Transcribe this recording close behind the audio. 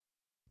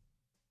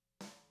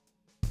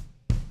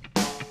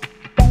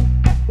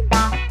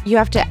You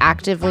have to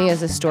actively,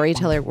 as a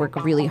storyteller, work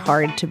really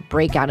hard to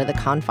break out of the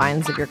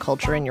confines of your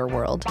culture and your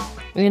world,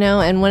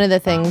 And one of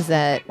the things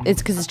that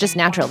it's because it's just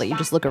natural that you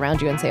just look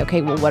around you and say,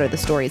 okay, well, what are the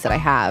stories that I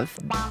have?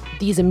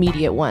 These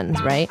immediate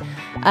ones, right?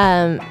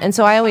 And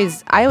so I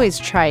always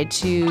try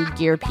to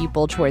gear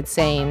people towards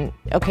saying,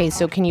 okay,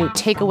 so can you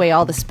take away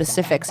all the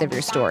specifics of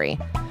your story?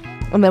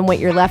 And then what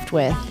you're left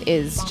with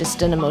is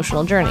just an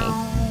emotional journey.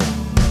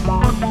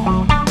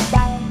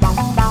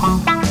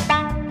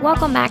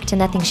 Welcome back to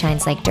Nothing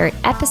Shines Like Dirt,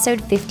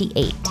 episode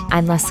 58.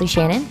 I'm Leslie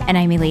Shannon. And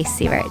I'm Elise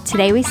Sievert.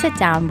 Today we sit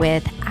down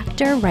with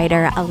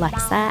actor-writer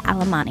Alexa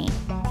Alemanni.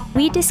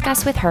 We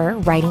discuss with her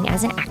writing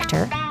as an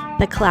actor,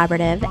 the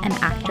Collaborative and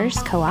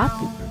Actors Co-op,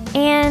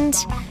 and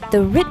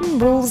the written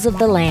rules of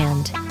the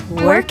land.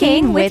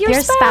 Working with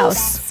your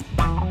spouse.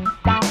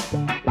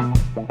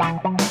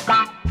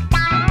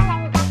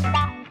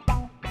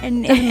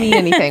 And it doesn't mean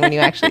anything when you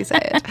actually say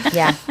it.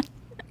 Yeah.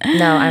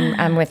 No,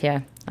 I'm with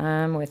you.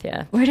 I'm with you.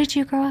 Where did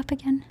you grow up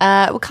again?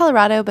 Well,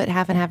 Colorado, but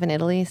half and half in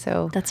Italy.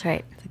 So that's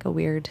right. It's like a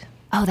weird.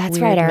 Oh, that's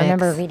weird right. mix. I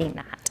remember reading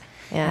that.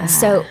 Yeah.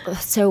 So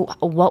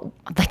what?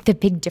 Like the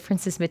big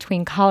differences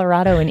between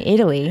Colorado and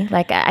Italy?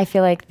 Like I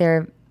feel like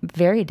they're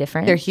very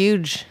different. They're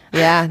huge.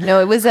 Yeah. No,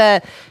 it was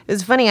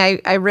funny.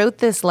 I wrote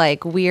this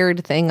like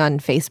weird thing on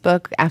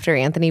Facebook after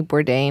Anthony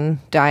Bourdain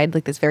died,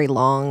 like this very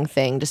long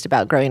thing just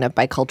about growing up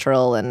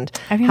bicultural and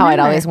how I'd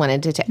always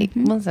wanted to take.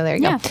 Well, so there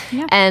you go.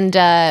 Yeah.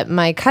 And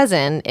my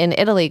cousin in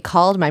Italy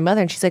called my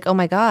mother and she's like, "Oh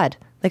my God.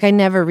 Like I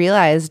never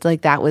realized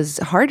like that was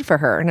hard for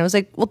her." And I was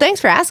like, "Well,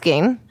 thanks for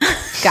asking,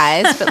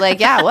 guys." But like,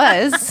 yeah, it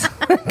was.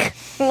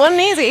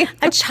 Wasn't easy.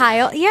 A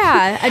child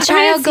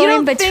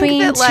going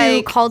between that,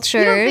 two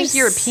cultures. You don't think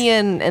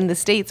European and the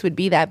States would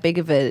be that big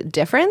of a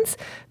difference,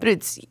 but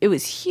it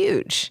was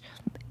huge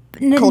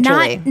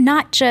culturally.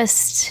 Not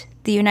just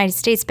the United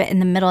States, but in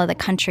the middle of the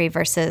country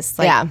versus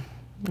like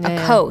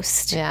a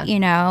coast. Yeah.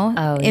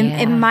 Oh,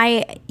 it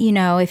might,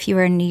 if you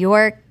were in New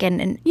York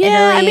and in Italy,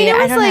 I mean, it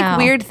was I don't like know.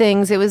 weird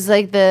things. It was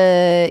like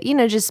the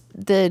just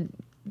the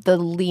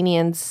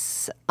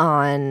lenience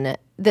on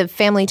the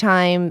family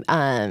time,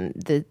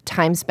 the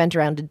time spent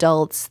around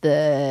adults,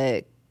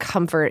 the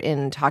comfort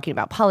in talking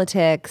about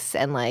politics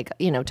and like,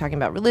 talking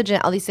about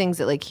religion, all these things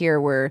that like here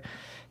were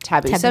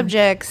taboo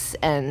subjects.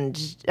 And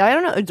I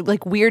don't know,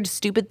 like weird,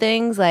 stupid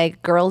things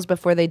like girls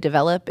before they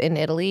develop in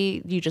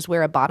Italy, you just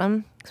wear a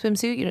bottom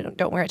swimsuit, you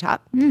don't wear a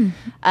top.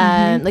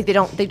 Like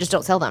they just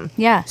don't sell them.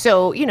 Yeah.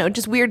 So,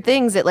 just weird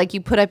things that like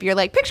you put up your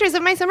like pictures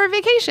of my summer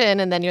vacation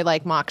and then you're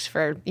like mocked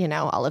for,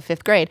 all of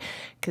fifth grade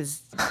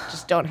because you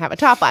just don't have a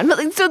top on. But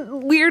like, so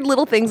weird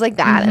little things like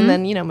that. And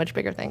then, much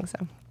bigger things.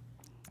 So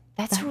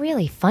That's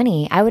really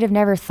funny. I would have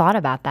never thought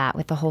about that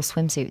with the whole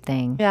swimsuit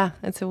thing. yeah,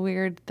 it's a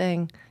weird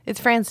thing. It's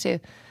France too.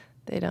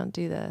 They don't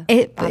do the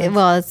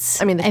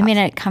bottoms.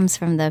 It comes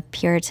from the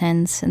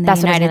Puritans in the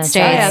That's what I was United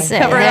gonna States. say.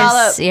 Yeah, cover it all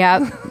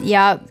up.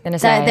 Yep. Gonna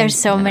say, There's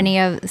so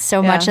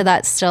much of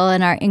that still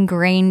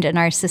ingrained in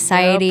our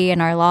society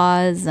and our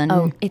laws.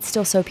 And it's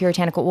still so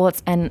puritanical. Well,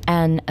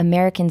 and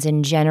Americans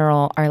in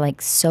general are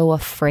like so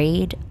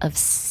afraid of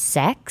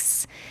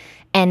sex.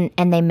 And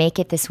they make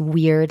it this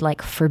weird,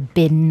 like,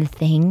 forbidden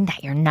thing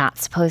that you're not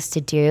supposed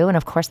to do. And,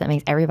 of course, that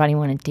makes everybody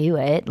want to do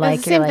it. Like,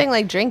 it's the same thing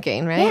like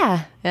drinking, right?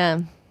 Yeah. Yeah.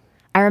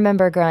 I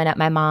remember growing up,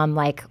 my mom,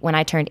 like, when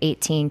I turned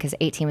 18, because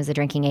 18 was the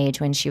drinking age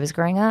when she was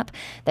growing up,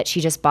 that she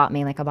just bought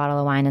me, like, a bottle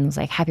of wine and was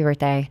like, happy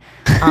birthday.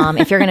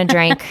 If you're going to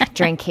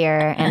drink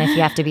here. And if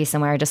you have to be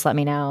somewhere, just let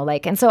me know.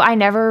 Like, and so I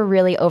never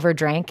really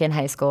overdrank in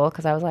high school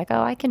because I was like,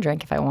 oh, I can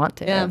drink if I want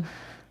to. Yeah.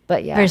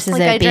 But yeah. Versus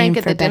like it I being drank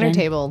at the dinner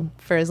forbidden. table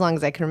for as long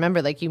as I can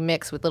remember. Like you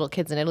mix with little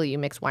kids in Italy, you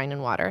mix wine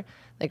and water,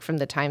 like from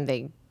the time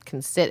they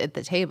can sit at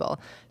the table.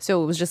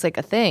 So it was just like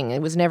a thing.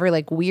 It was never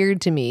like weird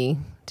to me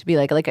to be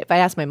like if I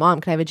asked my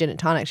mom, can I have a gin and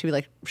tonic? She'd be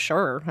like,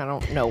 sure. I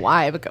don't know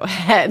why, but go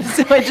ahead.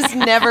 So I just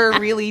never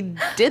really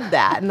did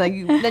that. And like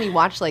then you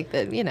watch like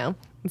the,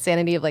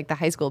 insanity of like the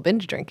high school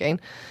binge drinking.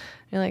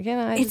 You're like,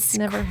 I just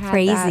never had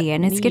crazy, that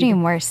and it's need.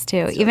 getting worse too.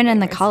 It's Even really in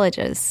the worse.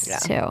 colleges Yeah.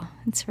 too,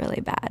 it's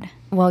really bad.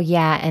 Well,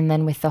 yeah, and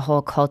then with the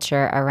whole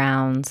culture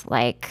around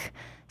like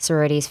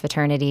sororities,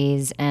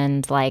 fraternities,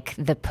 and like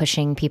the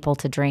pushing people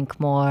to drink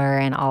more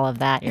and all of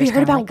that. Have you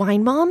heard about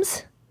wine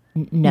moms?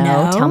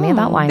 No, tell me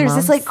about wine There's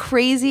moms. this like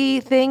crazy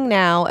thing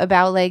now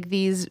about like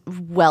these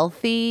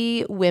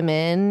wealthy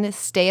women,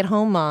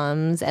 stay-at-home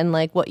moms, and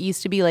like what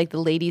used to be like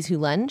the ladies who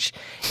lunch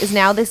is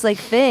now this like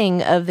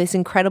thing of this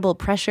incredible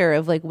pressure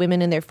of like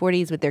women in their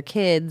 40s with their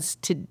kids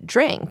to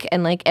drink,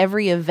 and like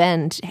every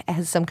event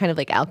has some kind of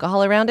like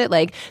alcohol around it,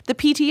 like the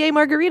PTA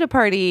margarita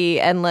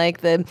party and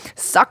like the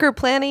soccer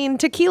planning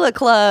tequila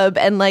club,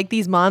 and like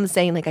these moms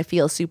saying like I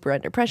feel super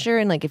under pressure,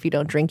 and like if you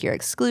don't drink you're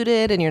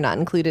excluded and you're not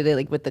included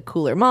like with the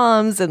cooler moms.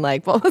 And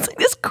like, well, it's like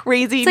this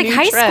crazy. It's like new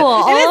high trend. school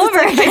all over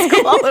It's like high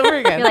school all over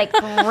again. You're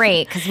like,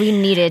 great, because we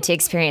needed to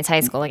experience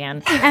high school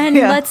again. And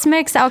let's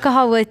mix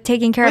alcohol with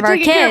taking care of our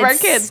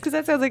kids. Because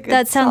that sounds like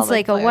That sounds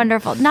like a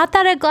wonderful. Not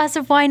that a glass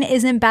of wine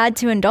isn't bad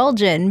to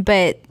indulge in,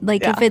 but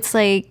like if it's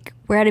like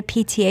we're at a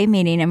PTA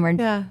meeting and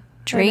we're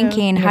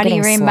drinking? How do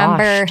you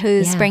remember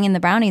who's bringing the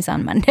brownies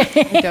on Monday?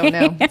 I don't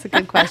know. It's a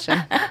good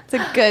question. It's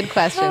a good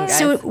question, guys.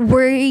 So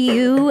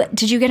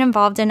did you get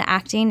involved in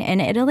acting in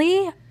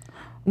Italy?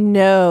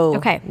 No.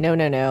 Okay. No.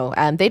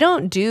 They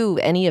don't do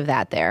any of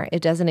that there.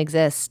 It doesn't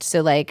exist.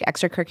 So like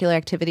extracurricular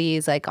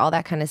activities, like all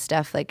that kind of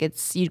stuff, like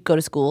you go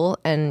to school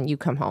and you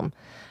come home,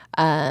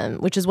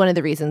 which is one of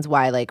the reasons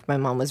why like my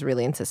mom was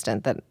really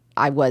insistent that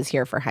I was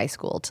here for high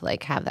school to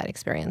like have that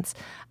experience.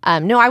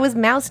 No, I was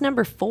mouse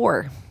number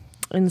 4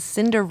 in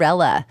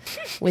Cinderella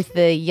with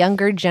the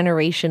younger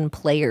generation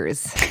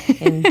players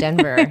in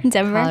Denver,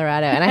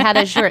 Colorado. And I had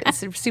a short,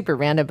 it's super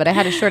random, but I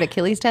had a short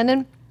Achilles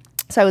tendon.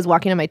 So I was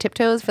walking on my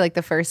tiptoes for like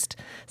the first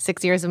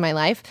 6 years of my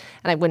life,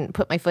 and I wouldn't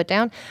put my foot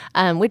down,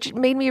 which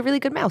made me a really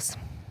good mouse.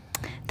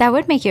 That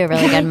would make you a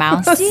really good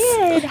mouse.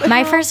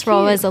 My first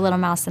role was a little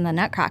mouse in the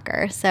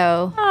Nutcracker,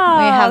 so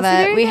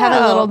we have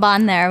a little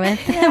bond there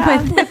with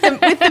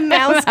the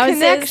mouse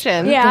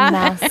connection. Yeah, the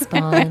mouse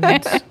bond.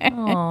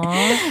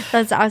 Aww.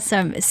 That's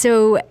awesome.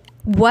 So,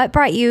 what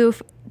brought you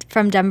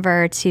from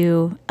Denver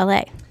to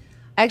LA?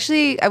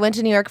 Actually, I went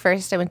to New York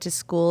first. I went to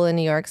school in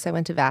New York, so I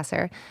went to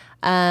Vassar.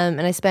 And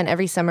I spent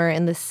every summer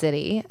in the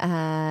city.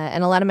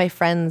 And a lot of my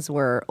friends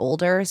were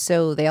older,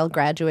 so they all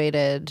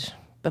graduated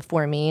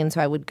before me. And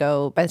so I would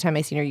go, by the time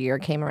my senior year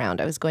came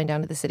around, I was going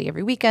down to the city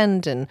every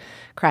weekend and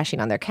crashing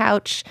on their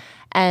couch.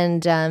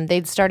 And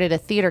they'd started a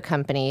theater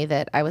company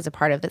that I was a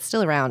part of that's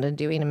still around and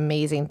doing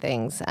amazing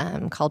things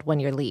called 1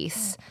 Year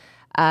Lease.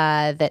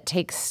 That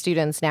takes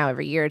students now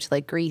every year to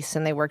like Greece,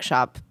 and they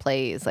workshop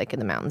plays like in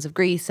the mountains of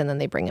Greece, and then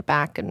they bring it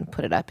back and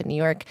put it up in New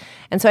York.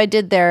 And so I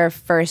did their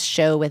first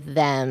show with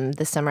them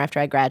the summer after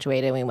I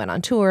graduated. We went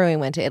on tour. We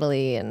went to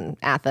Italy and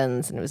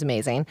Athens, and it was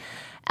amazing.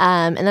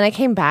 And then I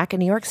came back, and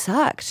New York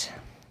sucked.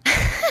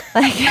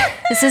 Like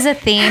this is a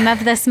theme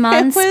of this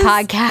month's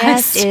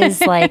podcast.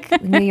 Is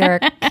like New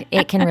York.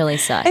 It can really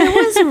suck. It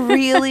was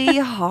really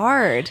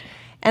hard.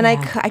 And I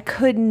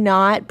could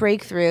not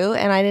break through,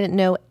 and I didn't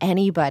know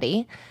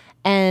anybody.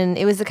 And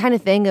it was the kind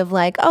of thing of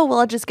like, oh, well,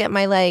 I'll just get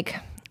my like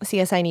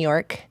CSI New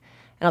York,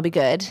 and I'll be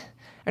good.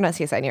 Or not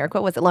CSI New York,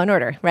 what was it? Law and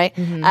Order, right?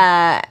 Mm-hmm.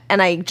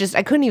 And I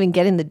couldn't even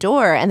get in the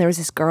door. And there was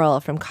this girl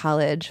from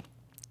college.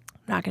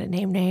 I'm not going to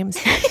name names,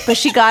 but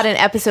she got an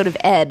episode of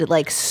Ed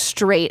like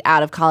straight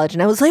out of college.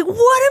 And I was like, what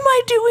am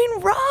I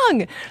doing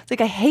wrong? It's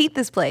like, I hate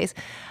this place.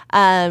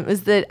 It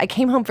was I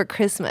came home for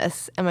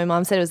Christmas, and my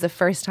mom said it was the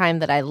first time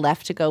that I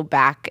left to go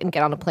back and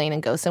get on a plane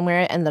and go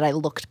somewhere, and that I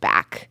looked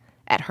back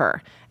at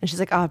her. And she's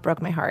like, oh, it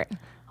broke my heart.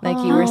 Like,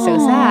 you were so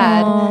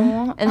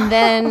sad. And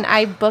then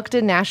I booked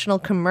a national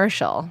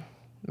commercial,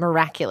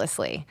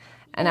 miraculously.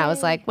 And I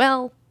was like,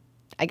 well,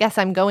 I guess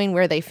I'm going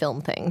where they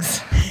film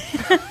things.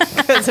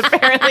 Because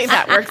apparently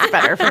that works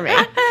better for me.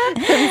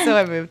 And so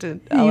I moved to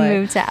LA. You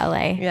moved to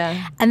LA.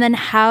 Yeah. And then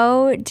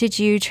how did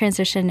you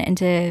transition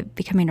into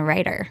becoming a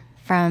writer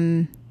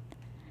from...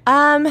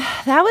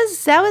 That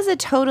was a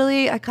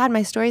totally... God,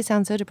 my stories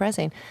sound so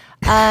depressing.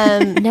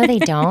 No, they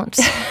don't.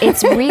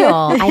 It's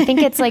real. I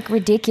think it's like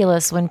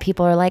ridiculous when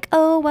people are like,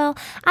 oh, well,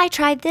 I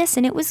tried this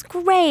and it was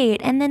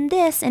great. And then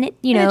this and it,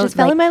 you know, it just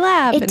fell in my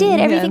lap. It did.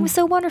 Everything was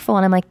so wonderful.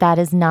 And I'm like, that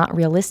is not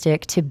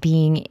realistic to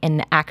being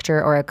an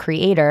actor or a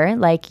creator.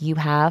 Like you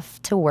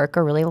have to work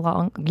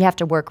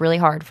really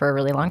hard for a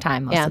really long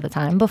time most of the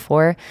time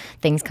before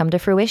things come to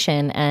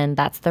fruition. And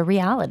that's the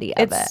reality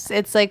of it.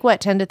 It's like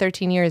what, 10 to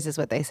 13 years is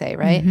what they say,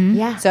 right? Mm-hmm.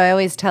 Yeah. So I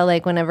always tell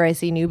like whenever I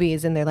see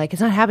newbies and they're like,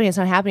 it's not happening.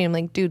 I'm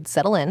like, dude,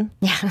 settle in.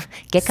 Yeah.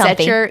 Get comfy.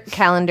 Set your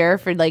calendar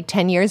for like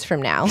 10 years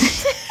from now.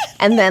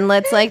 And then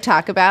let's like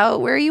talk about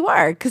where you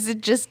are, because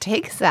it just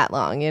takes that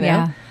long, you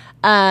know?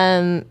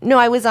 Yeah. No,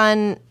 I was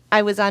on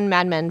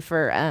Mad Men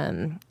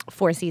for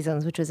 4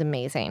 seasons, which was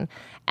amazing.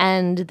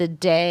 And the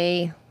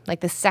day,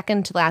 like the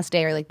second to last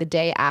day, or like the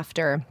day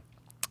after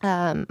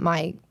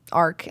my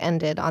arc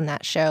ended on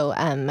that show,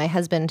 my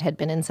husband had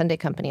been in Sunday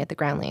Company at the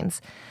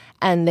Groundlings.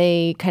 And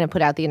they kind of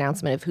put out the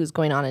announcement of who's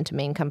going on into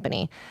main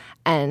company.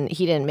 And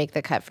he didn't make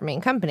the cut for main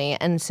company.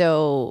 And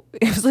so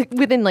it was like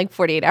within like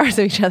 48 hours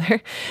of each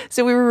other.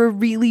 So we were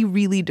really,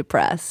 really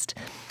depressed.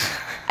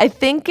 I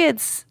think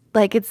it's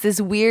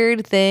this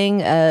weird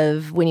thing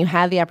of when you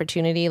have the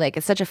opportunity, like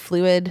it's such a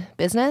fluid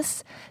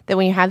business that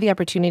when you have the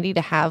opportunity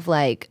to have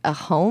like a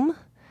home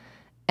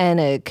and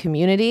a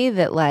community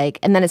that like,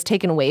 and then it's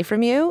taken away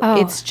from you,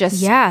 it's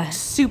just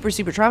super,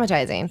 super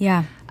traumatizing.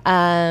 Yeah.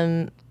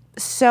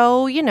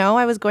 So, you know,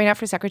 I was going out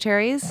for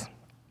secretaries,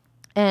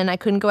 and I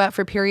couldn't go out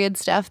for period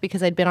stuff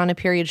because I'd been on a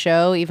period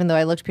show, even though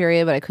I looked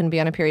period, but I couldn't be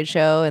on a period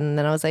show. And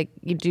then I was like,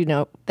 you do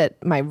know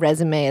that my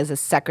resume as a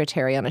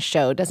secretary on a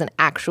show doesn't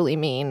actually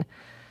mean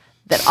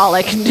that all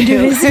I can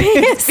do is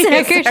be a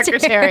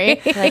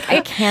secretary. Like,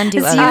 I can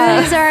do other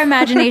things. Use our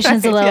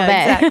imaginations a little bit.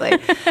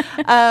 Exactly.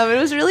 It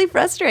was really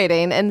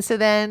frustrating. And so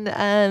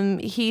then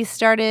he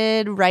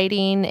started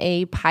writing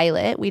a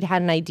pilot. We'd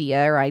had an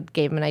idea, or I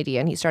gave him an idea,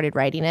 and he started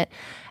writing it.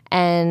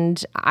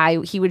 And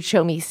he would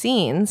show me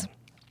scenes,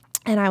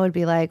 and I would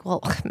be like,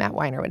 well, Matt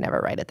Weiner would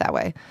never write it that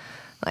way.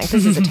 Like,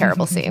 this is a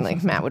terrible scene.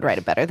 Like, Matt would write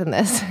it better than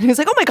this. And he was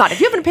like, oh my God, if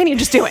you have an opinion,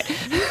 just do it.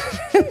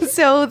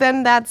 So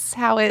then that's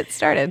how it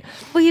started.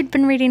 Well, you'd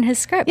been reading his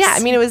scripts. Yeah, I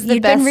mean, it was the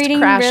best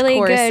crash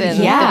course in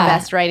the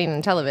best writing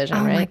in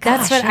television, right?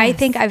 That's what I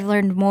think I've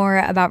learned more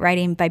about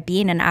writing by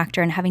being an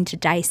actor and having to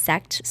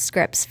dissect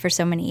scripts for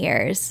so many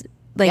years.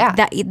 Like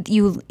that,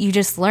 you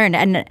just learn.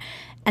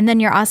 And then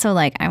you're also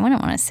like, I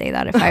wouldn't want to say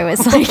that if I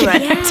was like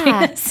acting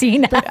a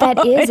scene. But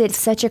that is, it's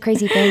such a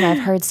crazy thing. I've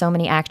heard so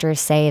many actors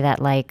say that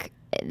like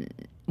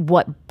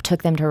what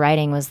took them to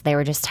writing was they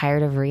were just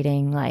tired of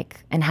reading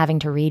and having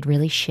to read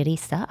really shitty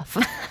stuff.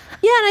 Yeah,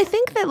 and I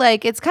think that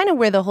like it's kind of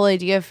where the whole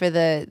idea for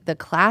the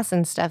class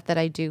and stuff that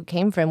I do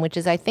came from, which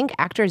is I think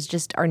actors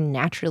just are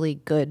naturally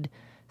good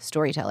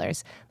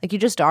storytellers. Like you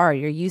just are.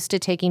 You're used to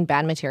taking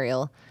bad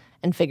material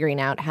and figuring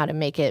out how to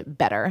make it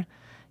better.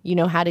 You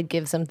know how to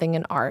give something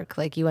an arc.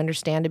 Like you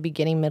understand a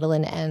beginning, middle,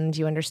 and end.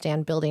 You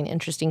understand building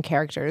interesting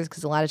characters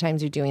because a lot of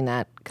times you're doing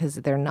that because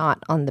they're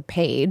not on the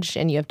page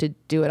and you have to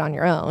do it on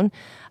your own.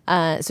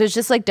 So it's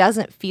just like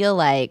doesn't feel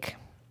like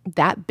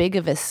that big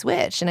of a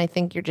switch. And I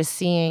think you're just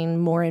seeing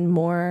more and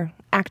more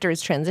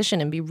actors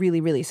transition and be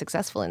really, really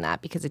successful in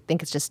that because I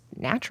think it's just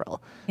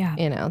natural,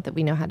 that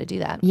we know how to do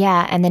that.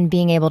 Yeah, and then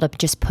being able to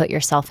just put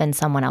yourself in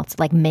someone else,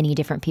 like many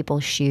different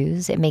people's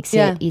shoes, it makes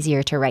it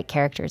easier to write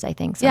characters, I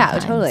think,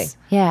 sometimes. Yeah, totally.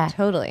 Yeah.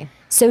 Totally.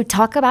 So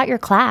talk about your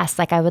class.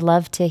 Like I would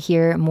love to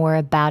hear more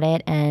about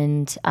it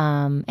and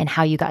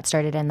how you got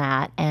started in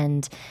that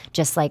and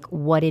just like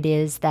what it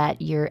is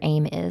that your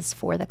aim is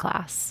for the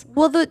class.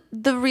 Well,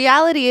 the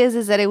reality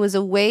is that it was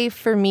a way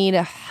for me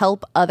to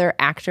help other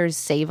actors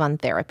save on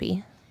therapy.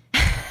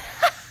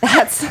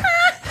 That's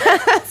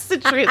the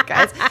truth,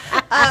 guys.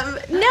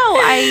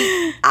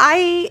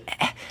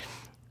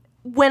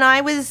 When I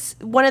was,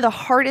 one of the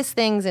hardest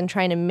things in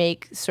trying to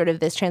make sort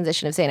of this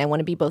transition of saying I want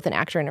to be both an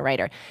actor and a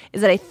writer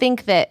is that I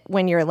think that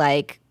when you're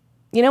like,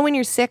 when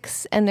you're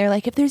 6 and they're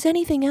like, if there's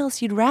anything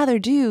else you'd rather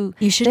do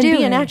than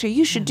be an actor,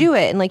 you should do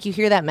it. And like you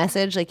hear that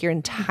message like your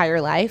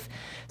entire life.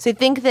 So I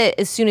think that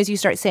as soon as you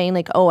start saying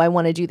like, oh, I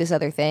want to do this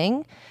other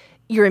thing,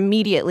 you're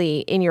immediately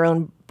in your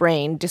own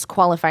brain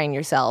disqualifying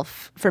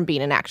yourself from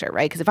being an actor,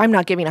 right? Because if I'm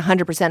not giving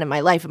 100% of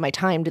my life and my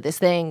time to this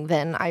thing,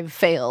 then I've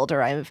failed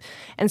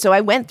and so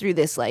I went through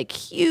this like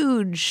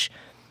huge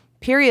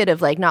period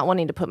of like not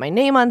wanting to put my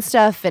name on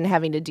stuff and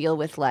having to deal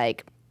with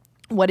like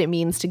what it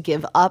means to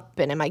give up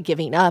and am I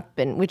giving up,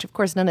 and which of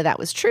course none of that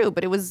was true,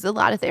 but it was a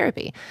lot of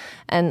therapy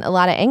and a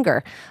lot of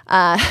anger.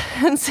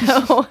 And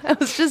so I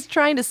was just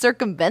trying to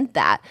circumvent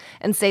that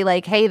and say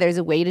like, hey, there's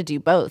a way to do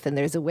both and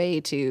there's a way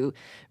to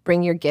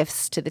bring your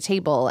gifts to the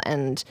table,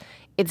 and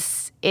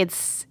it's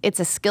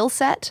a skill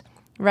set,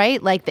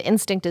 right? Like the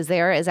instinct is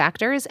there as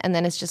actors, and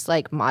then it's just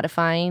like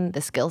modifying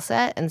the skill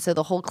set. And so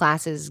the whole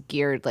class is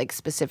geared like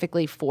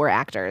specifically for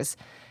actors,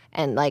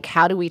 and like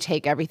how do we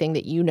take everything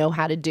that you know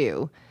how to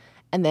do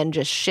and then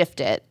just shift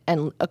it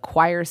and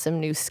acquire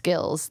some new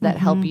skills that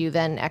help you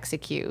then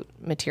execute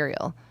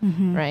material,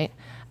 right?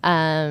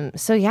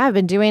 So yeah, I've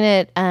been doing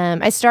it.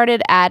 I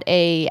started at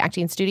a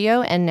acting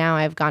studio and now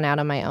I've gone out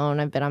on my own.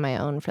 I've been on my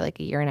own for like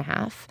a year and a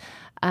half.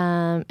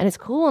 And it's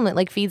cool, and it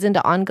like feeds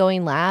into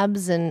ongoing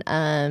labs. And,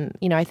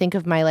 I think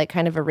of my like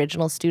kind of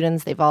original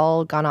students, they've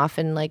all gone off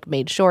and like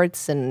made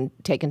shorts and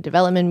taken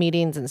development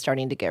meetings and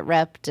starting to get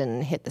repped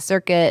and hit the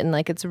circuit. And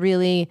like, it's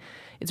really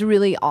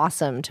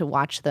awesome to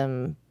watch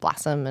them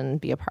blossom and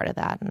be a part of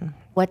that. And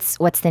what's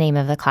the name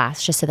of the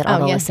class, just so that all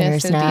the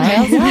listeners know?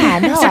 Details? Yeah,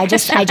 no, I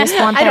just want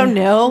them. I don't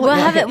know. We'll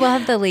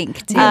have the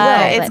link too.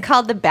 It's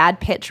called the Bad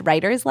Pitch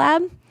Writers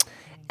Lab.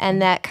 And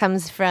that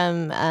comes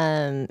from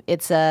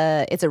it's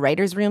a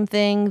writer's room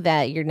thing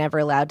that you're never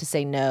allowed to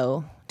say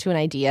no to an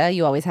idea.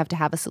 You always have to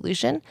have a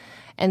solution.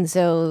 And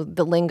so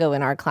the lingo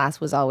in our class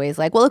was always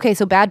like, well, okay,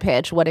 so bad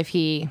pitch, what if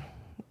he,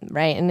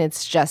 right? And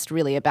it's just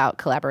really about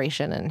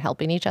collaboration and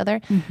helping each other.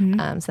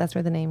 So that's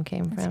where the name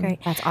came from. That's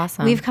great. That's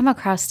awesome. We've come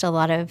across a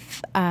lot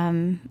of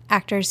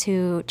actors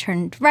who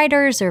turned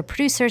writers or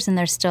producers, and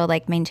they're still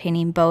like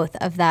maintaining both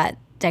of that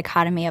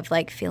dichotomy of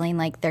like feeling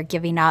like they're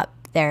giving up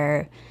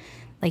their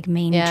like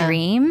main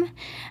dream.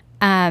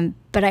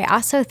 But I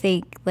also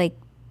think like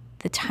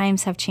the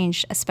times have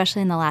changed,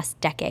 especially in the last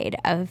decade,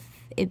 of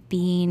it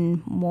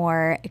being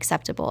more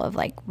acceptable of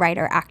like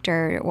writer,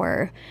 actor,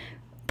 or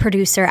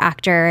producer,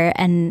 actor,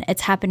 and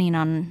it's happening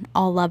on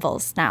all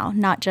levels now,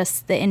 not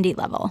just the indie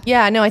level.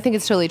 Yeah, no, I think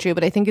it's totally true,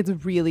 but I think it's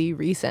really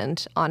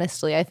recent,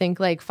 honestly. I think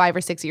like 5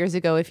 or 6 years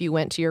ago, if you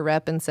went to your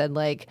rep and said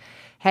like,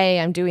 hey,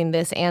 I'm doing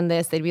this and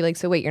this, they'd be like,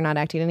 so wait, you're not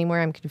acting anymore?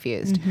 I'm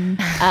confused.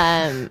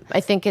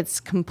 I think it's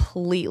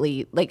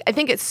completely, like, I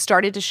think it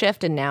started to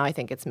shift and now I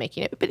think it's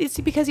making it. But it's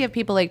because you have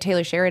people like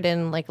Taylor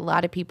Sheridan, like a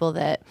lot of people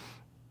that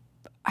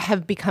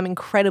have become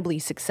incredibly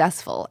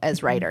successful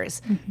as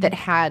writers that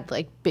had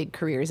like big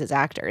careers as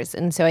actors.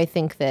 And so I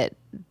think that,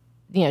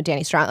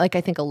 Danny Strong, like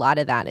I think a lot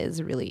of that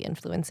is really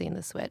influencing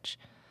the switch.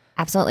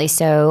 Absolutely.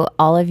 So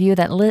all of you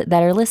that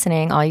are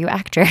listening, all you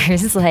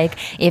actors, like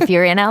if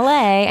you're in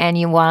LA and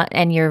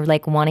you're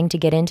like wanting to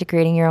get into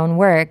creating your own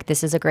work,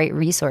 this is a great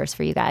resource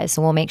for you guys.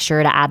 So we'll make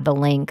sure to add the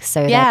link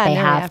so that they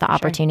have the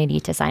opportunity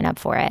to sign up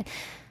for it.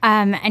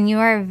 And you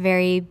are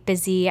very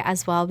busy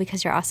as well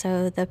because you're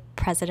also the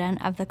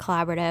president of the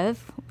Collaborative,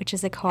 which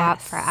is a co-op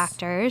for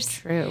actors.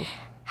 True.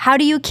 How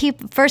do you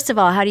keep, first of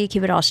all, how do you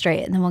keep it all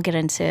straight? And then we'll get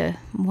into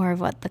more of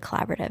what the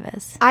Collaborative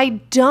is. I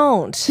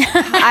don't.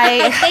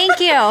 Thank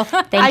you.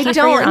 Thank you for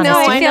your don't know.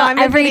 honesty. I know. I'm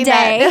every admitting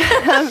day.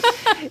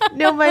 that.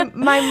 No,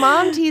 my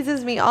mom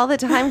teases me all the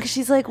time because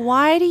she's like,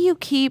 why do you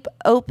keep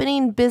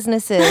opening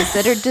businesses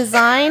that are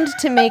designed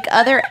to make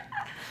other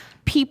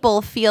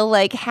people feel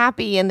like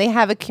happy and they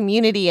have a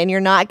community and you're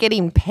not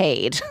getting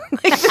paid?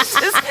 Like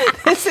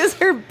this is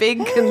her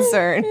big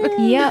concern.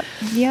 Yep.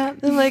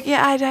 I'm like,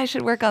 yeah, I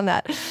should work on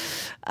that.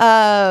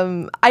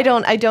 I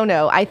don't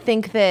know. I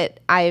think that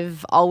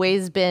I've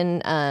always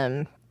been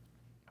a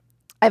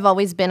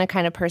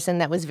kind of person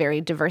that was very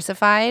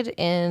diversified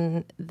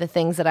in the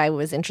things that I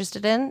was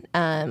interested in,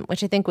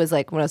 which I think was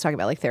like when I was talking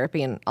about like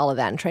therapy and all of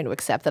that and trying to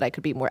accept that I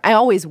could be more. I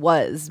always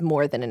was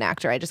more than an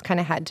actor. I just kind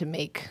of had to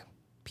make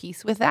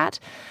peace with that.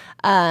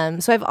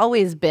 So I've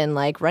always been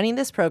like running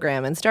this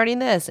program and starting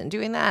this and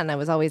doing that. And I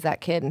was always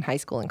that kid in high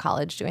school and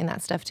college doing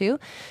that stuff too.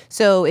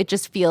 So it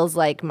just feels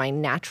like my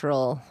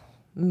natural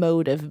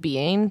mode of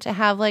being to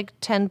have like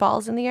 10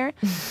 balls in the air.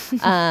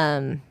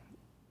 I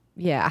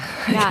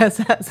guess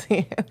that's the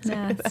answer.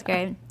 Yeah, that's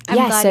great. I'm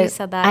Yeah, glad so you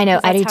said that. I know,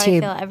 'cause I that's do how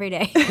too. I feel every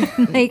day.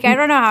 Like, I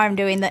don't know how I'm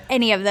doing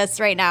any of this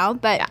right now,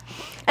 but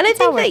And I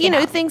it's all think that, working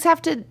out. things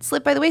have to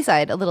slip by the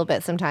wayside a little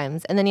bit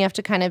sometimes. And then you have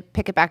to kind of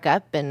pick it back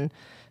up and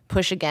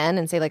push again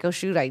and say like, oh,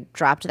 shoot, I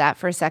dropped that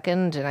for a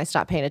second and I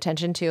stopped paying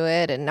attention to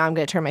it. And now I'm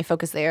going to turn my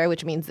focus there,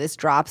 which means this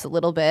drops a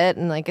little bit.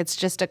 And like, it's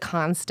just a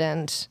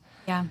constant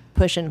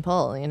push and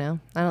pull, I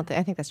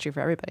think that's true for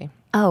everybody.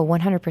 Oh,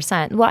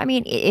 100%. Well, I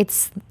mean,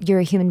 you're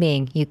a human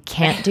being. You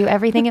can't do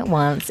everything at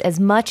once. As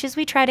much as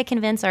we try to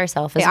convince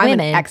ourselves as I'm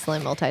women. an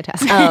excellent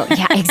multitasker. Oh,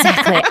 yeah,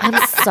 exactly. I'm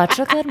such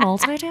a good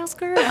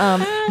multitasker.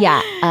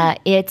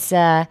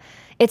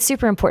 It's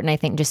super important, I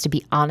think, just to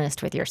be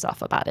honest with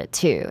yourself about it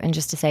too, and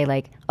just to say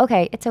like,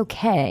 okay, it's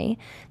okay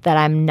that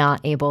I'm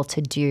not able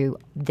to do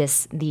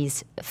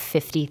these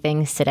 50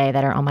 things today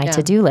that are on my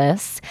to-do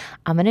list.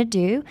 I'm gonna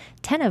do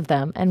 10 of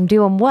them and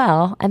do them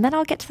well, and then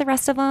I'll get to the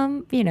rest of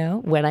them,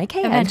 when I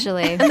can.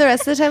 Eventually. And the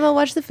rest of the time I'll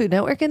watch the Food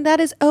Network, and that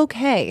is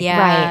okay. Yeah,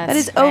 Right. That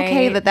is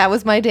okay that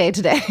was my day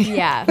today.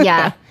 Yeah.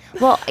 Yeah.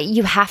 Well,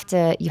 you have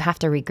to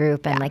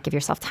regroup and like give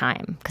yourself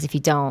time, because if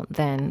you don't,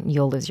 then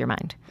you'll lose your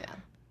mind. Yeah.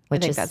 I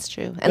think that's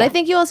true. And I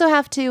think you also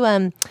have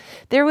to,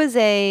 there's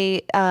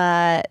a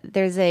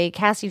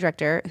casting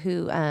director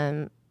who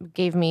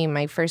gave me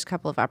my first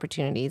couple of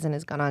opportunities and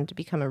has gone on to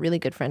become a really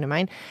good friend of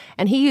mine.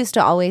 And he used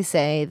to always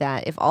say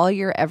that if all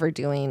you're ever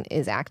doing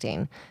is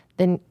acting,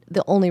 then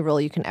the only role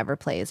you can ever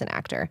play is an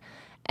actor.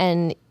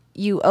 And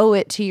you owe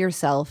it to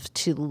yourself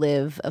to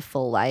live a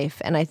full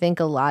life. And I think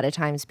a lot of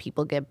times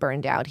people get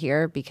burned out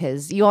here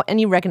because you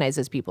recognize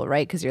those people,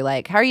 right? Because you're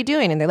like, how are you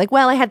doing? And they're like,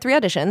 well, I had 3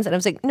 auditions. And I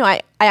was like, no,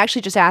 I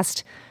actually just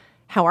asked,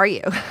 how are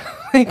you?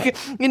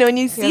 And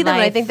you see them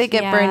and I think they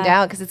get burned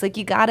out because it's like,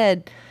 you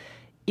gotta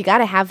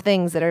have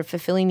things that are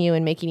fulfilling you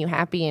and making you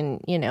happy.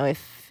 And,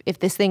 if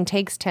this thing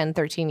takes 10,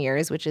 13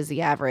 years, which is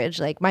the average,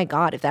 like, my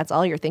God, if that's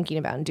all you're thinking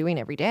about and doing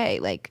every day,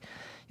 like,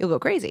 you'll go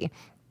crazy.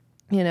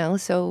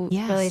 So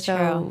Really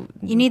true.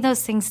 You need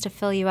those things to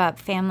fill you up,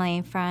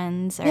 family,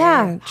 friends, or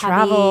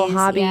travel,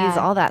 hobbies,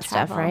 all that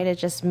travel. stuff, right? It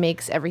just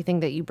makes everything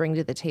that you bring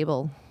to the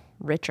table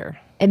richer.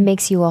 It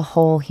makes you a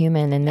whole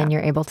human, and then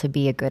you're able to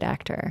be a good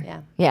actor.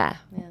 Yeah.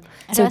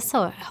 It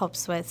also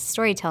helps with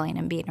storytelling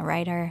and being a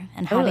writer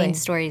and having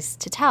stories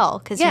to tell,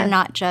 because you're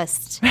not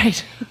just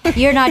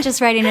you're not just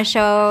writing a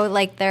show.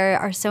 Like, there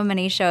are so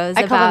many shows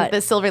I call about them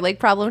the Silver Lake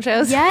problem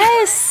shows.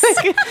 Yes,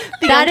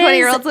 The young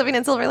 20-year-olds living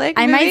in Silver Lake.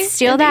 I movie. might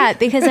steal that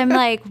because I'm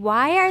like,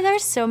 why are there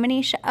so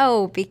many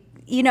shows?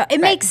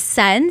 It makes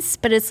sense,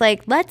 but it's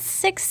like,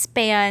 let's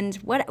expand.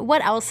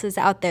 What else is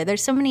out there?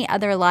 There's so many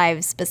other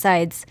lives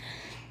besides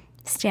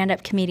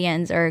stand-up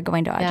comedians or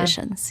going to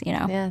auditions.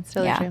 Yeah, it's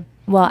totally true.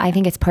 Well, I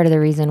think it's part of the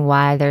reason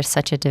why there's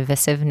such a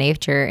divisive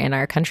nature in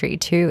our country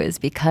too, is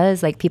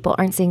because like people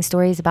aren't seeing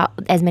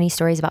as many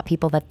stories about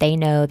people that they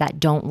know that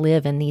don't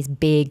live in these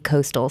big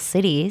coastal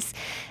cities,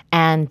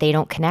 and they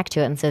don't connect to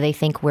it, and so they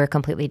think we're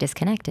completely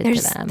disconnected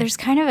to them. There's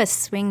kind of a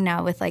swing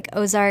now with like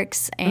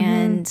Ozarks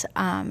and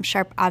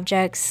Sharp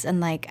Objects, and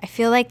like I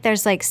feel like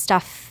there's like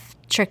stuff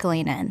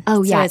trickling in.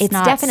 Oh yeah, So it's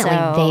not definitely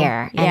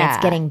there, and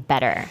it's getting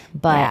better.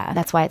 But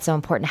that's why it's so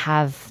important to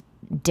have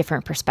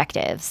different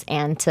perspectives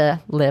and to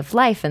live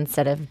life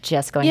instead of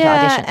just going to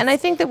auditions. And I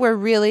think that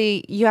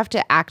you have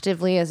to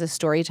actively, as a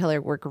storyteller,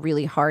 work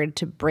really hard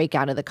to break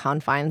out of the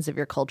confines of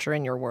your culture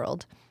and your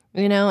world.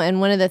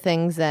 And one of the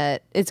things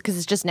that it's because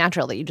it's just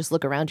natural that you just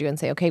look around you and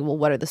say, okay, well,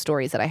 what are the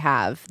stories that I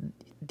have?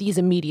 These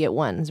immediate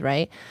ones,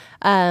 right?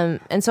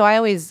 And so I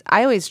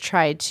always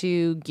try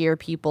to gear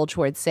people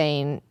towards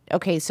saying,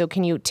 okay, so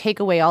can you take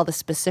away all the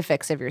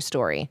specifics of your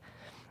story?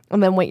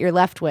 And then what you're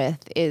left with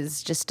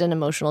is just an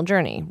emotional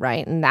journey,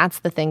 right? And that's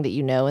the thing that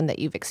you know and that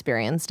you've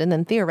experienced. And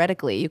then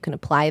theoretically, you can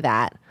apply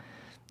that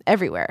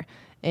everywhere.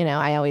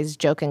 I always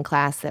joke in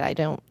class that I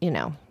don't,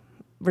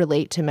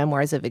 relate to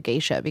Memoirs of a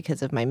Geisha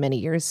because of my many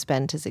years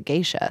spent as a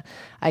geisha.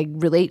 I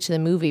relate to the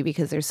movie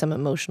because there's some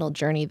emotional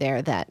journey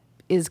there that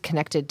is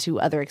connected to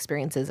other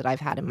experiences that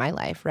I've had in my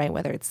life, right?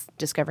 Whether it's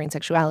discovering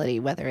sexuality,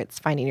 whether it's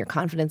finding your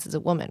confidence as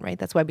a woman, right?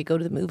 That's why we go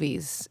to the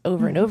movies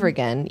over and over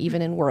again,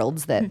 even in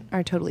worlds that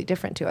are totally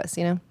different to us,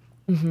 you know?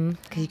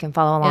 Because you can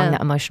follow along the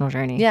emotional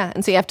journey. Yeah.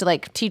 And so you have to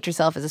like teach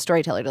yourself as a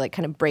storyteller to like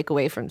kind of break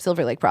away from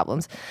Silver Lake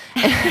problems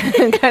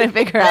and kind of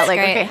figure out like,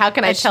 great. okay, how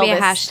can I tell be a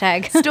this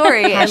hashtag.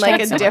 story in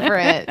like a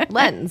different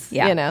lens,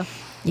 you know?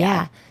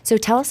 Yeah. So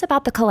tell us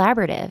about the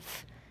collaborative.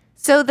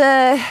 So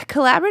the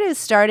collaborative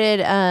started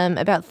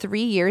about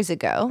 3 years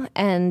ago,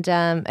 and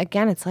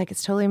again, it's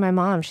totally my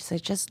mom. She's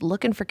like, just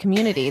looking for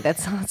community.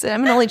 I'm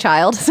an only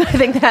child, so I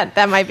think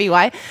that might be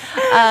why.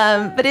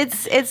 But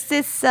it's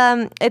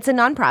a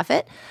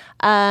nonprofit.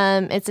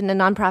 It's a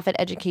nonprofit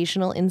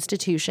educational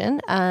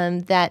institution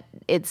that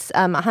it's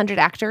 100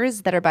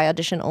 actors that are by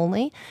audition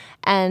only.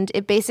 And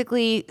it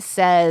basically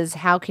says,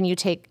 how can you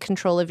take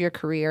control of your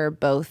career,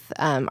 both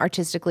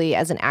artistically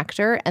as an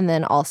actor, and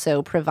then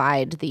also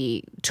provide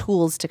the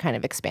tools to kind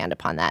of expand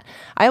upon that.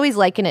 I always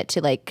liken it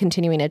to like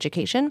continuing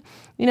education.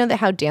 You know,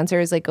 how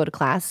dancers like go to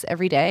class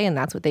every day and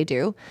that's what they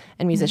do.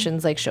 And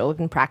musicians like show up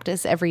and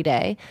practice every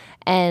day.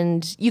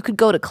 And you could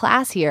go to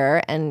class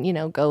here and, you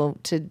know, go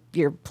to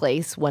your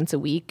place once a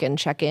week and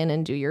check in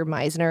and do your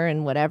Meisner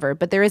and whatever.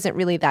 But there isn't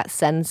really that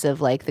sense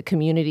of like the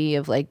community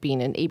of like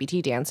being an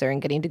ABT dancer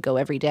and getting to go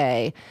every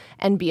day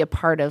and be a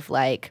part of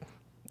like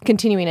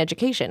continuing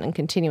education and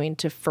continuing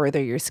to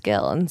further your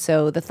skill. And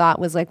so the thought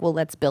was like, well,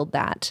 let's build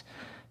that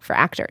for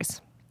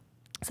actors.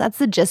 So that's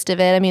the gist of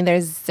it. I mean,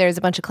 there's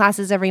a bunch of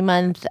classes every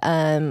month.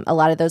 A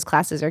lot of those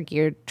classes are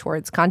geared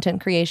towards content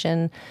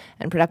creation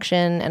and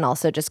production, and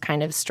also just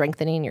kind of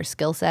strengthening your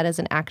skill set as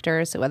an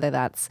actor. So whether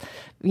that's,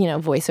 you know,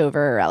 voiceover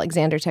or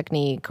Alexander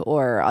technique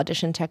or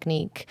audition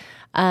technique.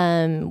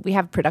 We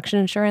have production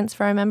insurance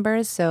for our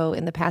members. So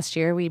in the past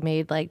year, we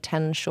made like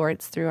 10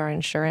 shorts through our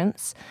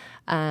insurance.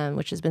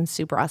 Which has been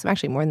super awesome.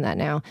 Actually, more than that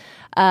now.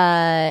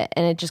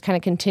 And it just kind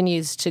of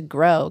continues to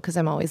grow because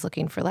I'm always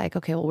looking for like,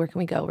 okay, well, where can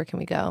we go? Where can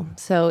we go?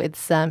 So it's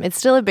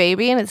still a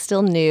baby and it's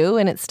still new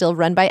and it's still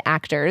run by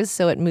actors.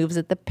 So it moves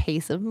at the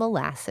pace of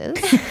molasses.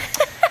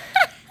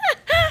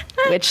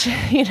 Which,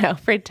 you know,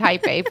 for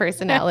type A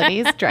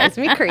personalities drives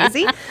me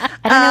crazy.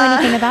 I don't know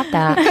anything about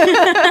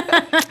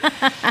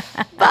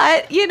that.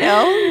 But, you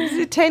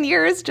know, 10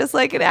 years, just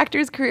like an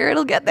actor's career,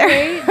 it'll get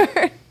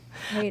there.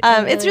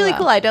 It's really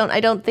cool. I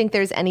don't think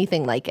there's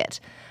anything like it.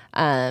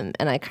 And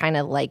I kind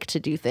of like to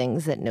do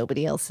things that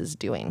nobody else is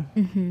doing.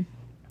 Mm-hmm.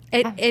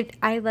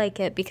 I like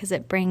it because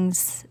it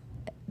brings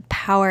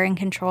power and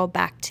control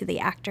back to the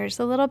actors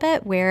a little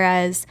bit,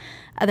 whereas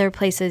other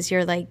places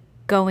you're like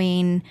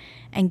going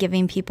and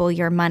giving people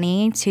your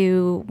money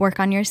to work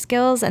on your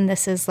skills, and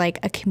this is like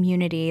a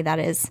community that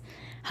is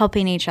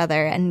helping each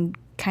other and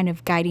kind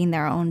of guiding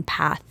their own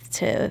path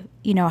to,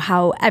 you know,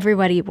 how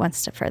everybody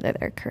wants to further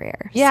their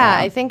career. Yeah,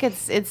 so. I think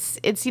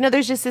it's you know,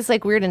 there's just this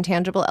like weird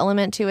intangible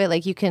element to it.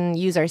 Like you can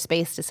use our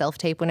space to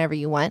self-tape whenever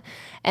you want.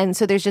 And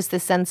so there's just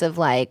this sense of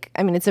like,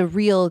 I mean, it's a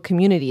real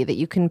community that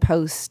you can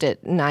post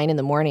at 9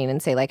 a.m.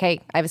 and say like, hey,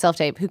 I have a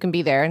self-tape, who can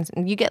be there?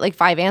 And you get like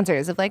 5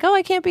 answers of like, oh,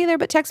 I can't be there,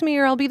 but text me,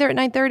 or I'll be there at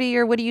 9:30,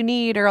 or what do you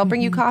need? Or I'll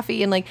bring you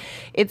coffee. And like,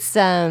 it's,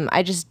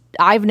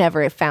 I've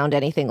never found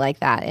anything like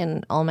that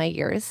in all my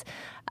years.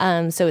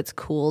 So it's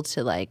cool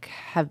to like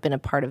have been a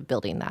part of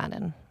building that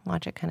and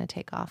watch it kind of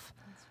take off.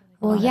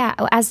 Well, yeah,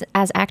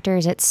 as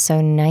actors, it's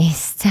so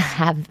nice to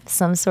have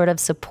some sort of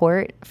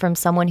support from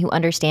someone who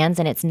understands,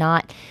 and it's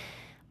not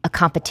a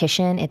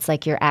competition. It's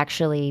like you're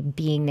actually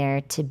being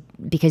there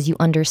because you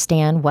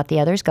understand what the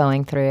other's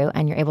going through,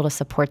 and you're able to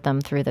support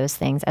them through those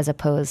things, as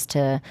opposed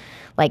to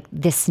like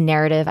this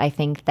narrative, I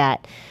think,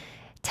 that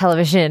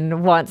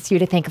television wants you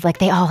to think of, like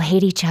they all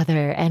hate each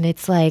other and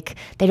it's like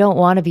they don't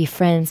want to be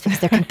friends because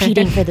they're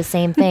competing for the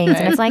same things.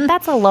 And it's like,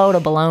 that's a load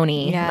of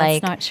baloney. Yeah, like,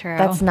 it's not true.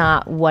 That's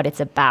not what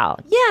it's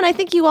about. Yeah, and I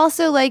think you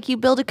also like you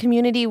build a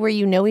community where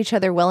you know each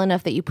other well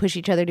enough that you push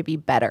each other to be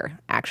better,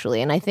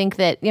 actually. And I think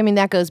that, I mean,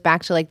 that goes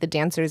back to like the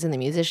dancers and the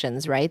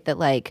musicians, right? That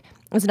like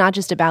it's not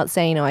just about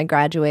saying, oh, I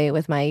graduate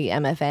with my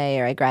MFA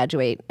or I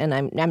graduate and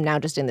I'm now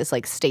just in this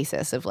like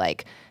stasis of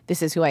like,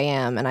 this is who I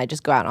am, and I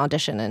just go out and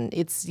audition. And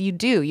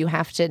you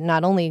have to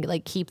not only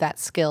like keep that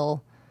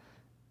skill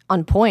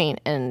on point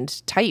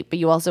and tight, but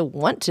you also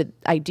want to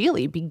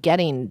ideally be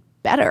getting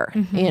better,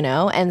 you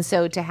know? And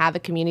so to have a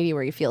community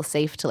where you feel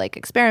safe to like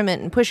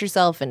experiment and push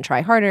yourself and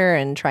try harder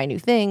and try new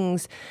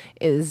things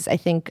is, I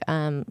think,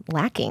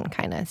 lacking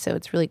kind of. So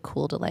it's really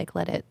cool to like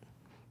let it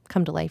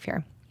come to life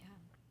here.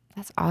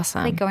 That's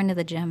awesome. Like going to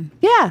the gym.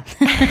 Yeah,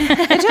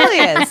 it totally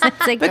is.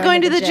 It's like but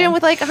going to the gym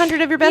with like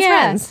 100 of your best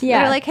friends. Yeah.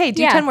 That are like, hey,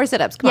 do 10 more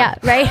sit-ups. Come on.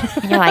 Right.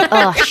 You're like,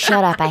 oh,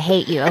 shut up. I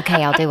hate you.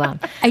 Okay, I'll do them.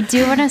 I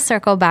do want to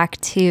circle back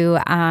to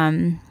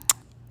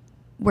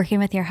working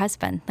with your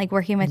husband, like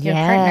working with your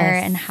partner,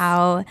 and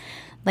how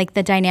like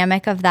the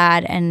dynamic of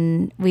that.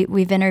 And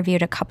we've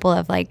interviewed a couple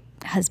of like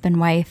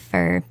husband-wife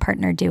or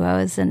partner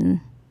duos, and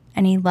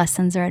any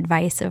lessons or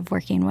advice of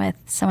working with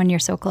someone you're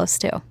so close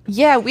to?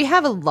 Yeah, we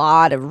have a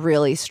lot of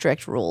really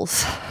strict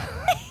rules.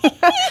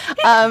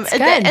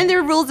 And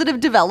they're rules that have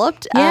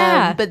developed,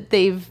 Yeah.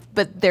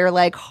 but they're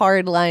like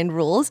hard line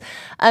rules,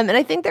 and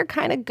I think they're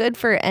kind of good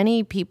for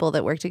any people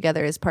that work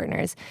together as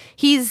partners.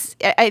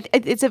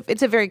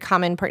 It's a very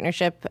common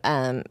partnership.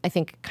 I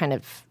think kind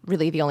of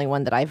really the only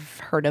one that I've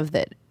heard of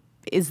that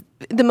is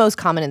the most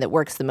common and that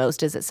works the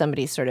most is that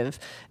somebody's sort of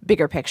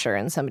bigger picture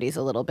and somebody's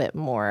a little bit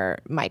more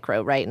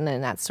micro, right? And then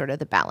that's sort of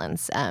the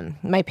balance.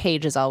 My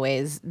page is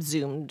always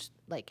zoomed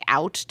like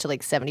out to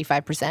like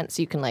 75%,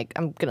 so you can like,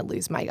 I'm gonna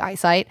lose my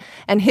eyesight,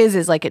 and his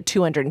is like at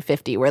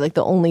 250, where like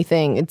the only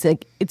thing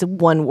it's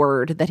one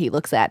word that he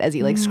looks at as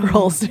he like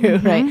scrolls through,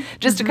 right?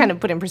 Just to kind of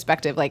put in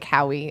perspective like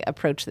how we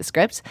approach the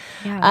script.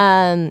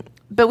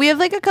 But we have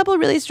like a couple of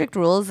really strict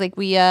rules. Like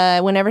we,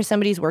 whenever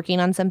somebody's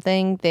working on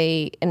something,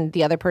 and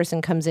the other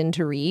person comes in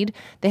to read,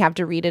 they have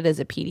to read it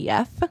as a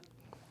PDF,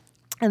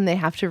 and they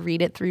have to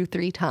read it through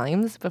 3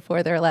 times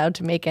before they're allowed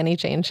to make any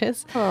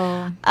changes.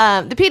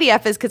 The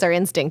PDF is because our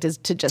instinct is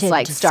to just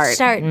start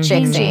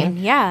changing.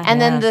 Yeah.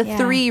 And then the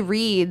 3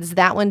 reads,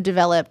 that one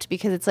developed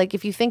because it's like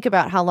if you think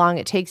about how long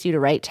it takes you to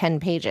write 10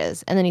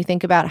 pages, and then you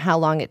think about how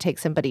long it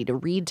takes somebody to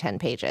read 10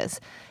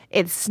 pages,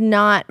 it's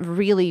not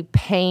really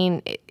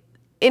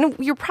and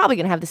you're probably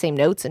going to have the same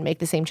notes and make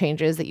the same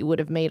changes that you would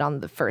have made on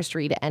the first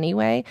read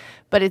anyway,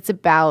 but it's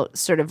about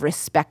sort of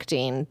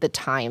respecting the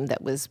time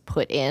that was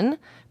put in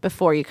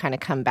before you kind of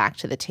come back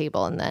to the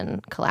table and then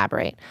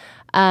collaborate.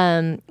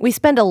 We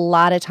spend a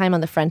lot of time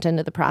on the front end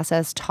of the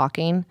process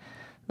talking.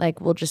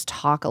 Like we'll just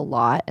talk a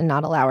lot and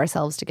not allow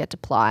ourselves to get to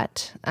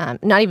plot,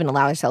 not even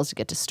allow ourselves to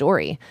get to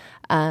story,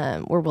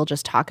 where we'll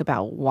just talk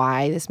about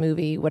why this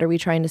movie, what are we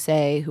trying to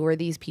say, who are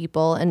these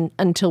people, and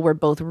until we're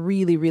both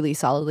really, really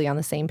solidly on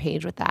the same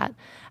page with that.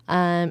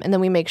 And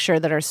then we make sure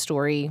that our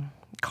story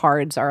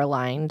cards are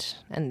aligned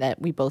and that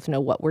we both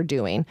know what we're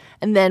doing.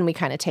 And then we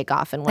kind of take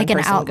off and one like an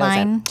person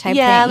outline goes type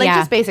yeah, thing. like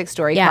just basic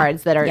story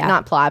cards that are Yeah.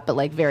 not plot, but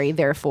like very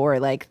therefore,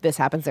 like this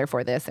happens,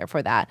 therefore this,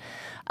 therefore that.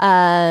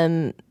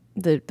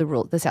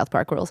 The South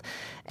Park rules,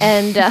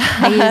 and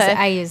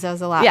I use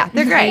those a lot. Yeah,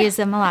 they're great. I use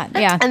them a lot.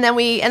 Yeah. And then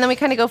we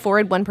kind of go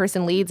forward. One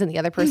person leads and the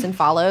other person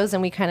follows,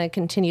 and we kind of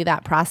continue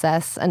that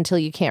process until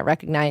you can't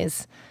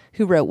recognize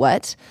who wrote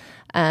what.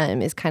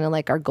 Is kind of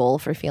like our goal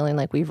for feeling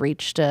like we've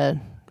reached a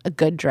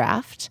good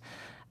draft.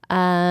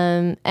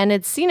 And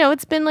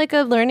it's been like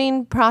a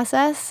learning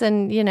process,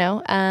 and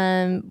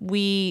I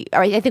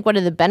think one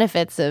of the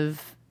benefits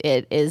of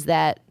it is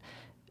that.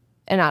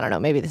 And I don't know,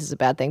 maybe this is a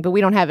bad thing, but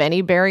we don't have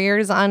any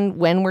barriers on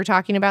when we're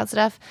talking about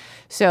stuff.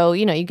 So,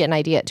 you get an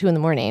idea at 2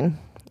 a.m.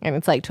 and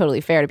it's like totally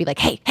fair to be like,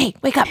 hey,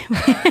 wake up.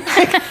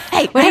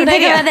 Hey, What do you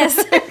think about this?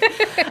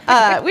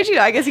 Which,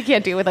 I guess you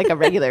can't do with like a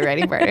regular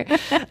writing partner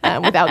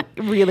without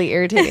really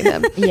irritating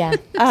them. Yeah.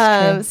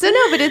 So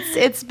no, but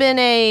it's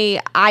been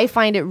I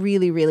find it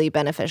really, really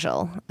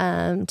beneficial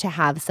to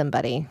have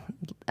somebody.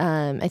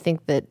 I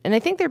think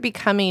they're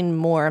becoming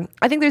more,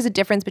 I think there's a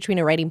difference between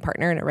a writing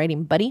partner and a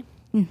writing buddy.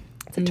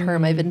 It's a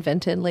term I've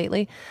invented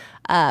lately.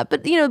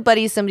 But,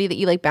 buddy is somebody that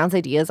you like bounce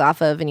ideas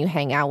off of and you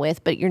hang out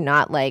with, but you're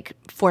not like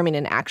forming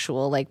an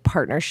actual like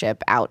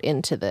partnership out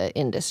into the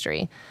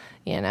industry,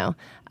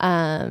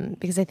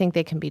 because I think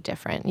they can be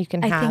different. You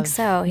can have think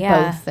so,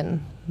 yeah. both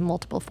and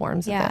multiple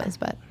forms of those.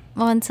 But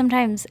Well, and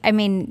sometimes,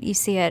 you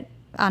see it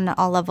on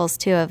all levels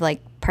too of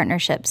like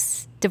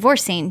partnerships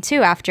divorcing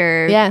too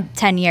after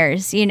 10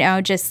 years,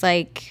 just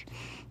like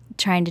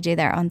trying to do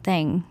their own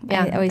thing.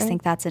 Yeah. I always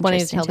think that's interesting.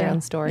 Wanting to tell their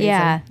own stories.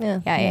 Yeah.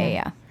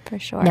 For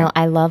sure. No,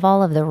 I love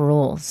all of the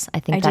rules. I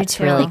think I do that's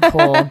too. really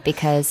cool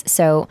because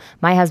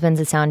my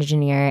husband's a sound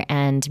engineer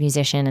and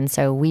musician, and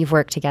so we've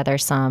worked together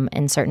some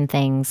in certain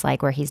things,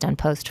 like where he's done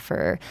post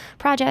for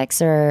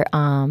projects or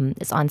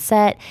is on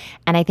set.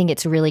 And I think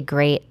it's really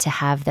great to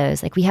have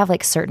those. Like we have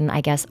like certain,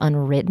 I guess,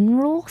 unwritten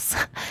rules,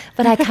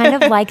 but I kind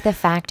of like the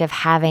fact of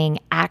having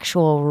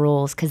actual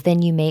rules because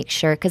then you make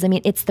sure. Because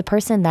it's the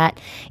person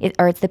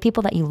it's the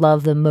people that you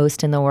love the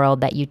most in the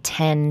world that you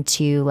tend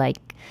to like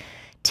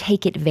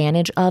take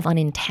advantage of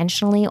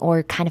unintentionally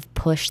or kind of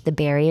push the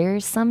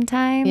barriers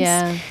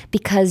sometimes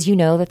because you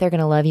know that they're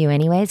going to love you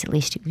anyways, at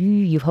least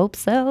you hope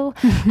so.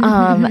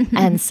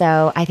 And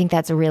so I think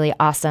that's really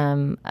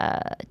awesome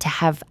to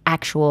have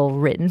actual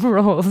written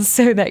rules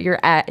so that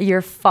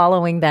you're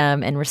following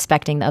them and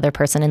respecting the other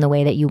person in the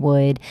way that you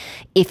would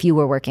if you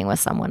were working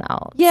with someone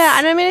else. Yeah,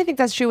 and I think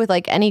that's true with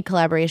like any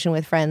collaboration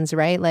with friends,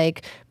 right?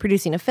 Like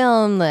producing a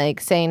film, like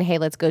saying, hey,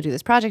 let's go do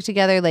this project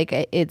together. Like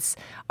it's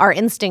our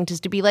instinct is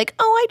to be like,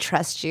 oh, I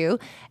trust you.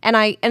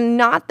 And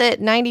not that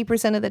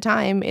 90% of the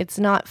time it's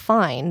not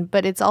fine,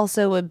 but it's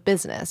also a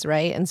business,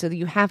 right? And so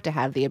you have to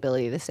have the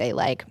ability to say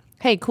like,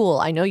 hey, cool,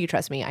 I know you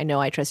trust me. I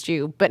know I trust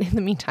you. But in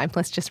the meantime,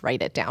 let's just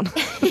write it down,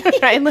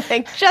 right?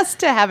 Like just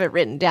to have it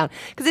written down.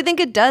 Because I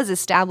think it does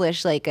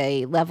establish like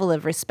a level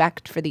of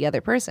respect for the other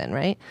person,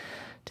 right?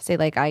 To say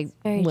like, I'm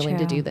willing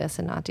to do this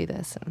and not do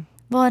this.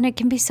 Well, and it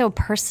can be so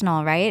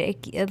personal, right?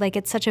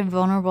 It's such a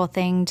vulnerable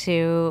thing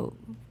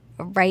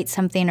write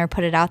something or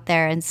put it out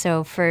there. And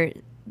so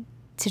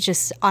to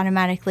just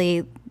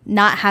automatically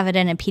not have it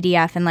in a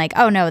PDF and like,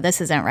 oh no,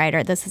 this isn't right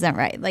or this isn't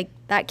right. Like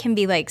that can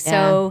be like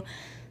so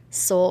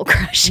soul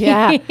crushing.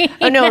 Yeah.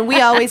 Oh no, and we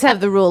always have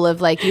the rule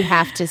of like you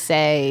have to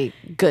say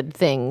good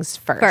things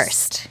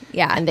first.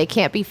 Yeah. And they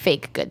can't be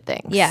fake good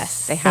things.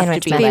 Yes. They have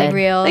Sandwich to be method. like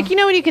real. Like, you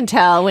know when you can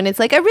tell when it's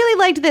like, I really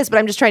liked this, but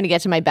I'm just trying to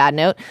get to my bad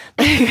note.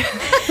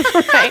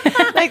 Right?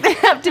 Like they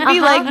have to be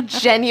like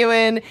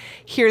genuine,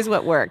 here's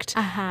what worked.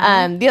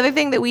 The other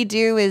thing that we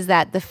do is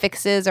that the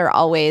fixes are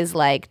always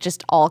like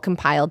just all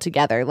compiled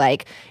together.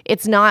 Like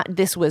it's not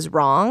this was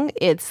wrong.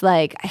 It's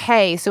like,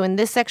 hey, so in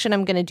this section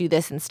I'm going to do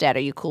this instead.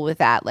 Are you cool with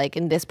that? Like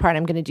in this part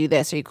I'm going to do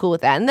this. Are you cool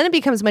with that? And then it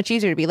becomes much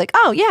easier to be like,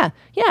 oh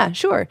yeah,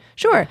 sure.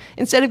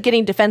 Instead of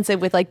getting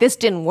defensive with like this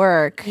didn't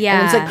work. Yeah.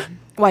 And it's like,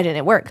 why didn't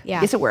it work? Yeah.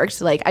 Yes, it worked.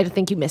 Like I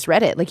think you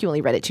misread it. Like you only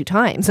read it 2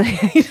 times.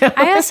 You know?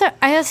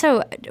 I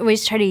also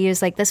always try to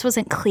use like, this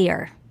wasn't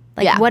clear.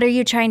 Like, what are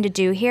you trying to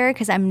do here?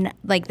 Because I'm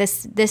like,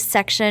 this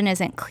section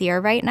isn't clear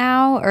right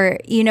now. Or,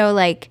 you know,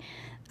 like,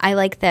 I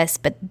like this,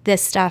 but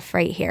this stuff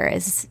right here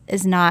is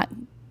not,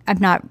 I'm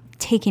not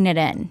taking it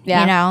in,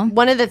 you know?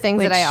 One of the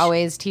things that I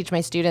always teach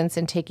my students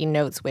in taking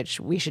notes, which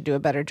we should do a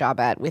better job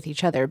at with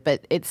each other,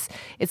 but it's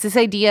this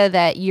idea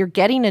that you're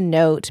getting a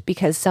note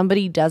because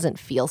somebody doesn't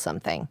feel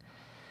something.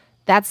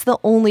 That's the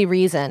only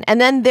reason.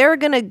 And then they're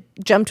going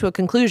to jump to a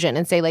conclusion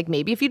and say, like,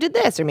 maybe if you did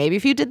this or maybe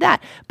if you did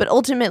that. But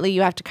ultimately,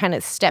 you have to kind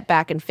of step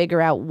back and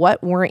figure out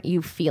what weren't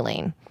you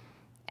feeling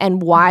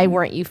and why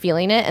weren't you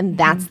feeling it. And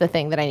that's the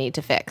thing that I need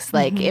to fix.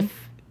 Like,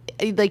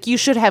 like you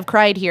should have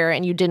cried here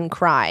and you didn't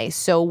cry.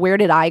 So where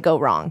did I go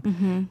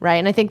wrong? Right.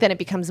 And I think then it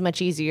becomes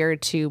much easier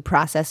to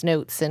process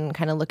notes and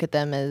kind of look at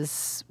them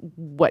as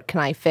what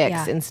can I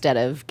fix instead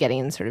of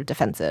getting sort of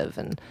defensive.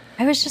 And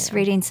I was just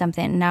reading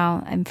something.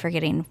 Now I'm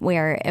forgetting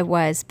where it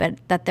was, but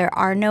that there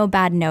are no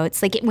bad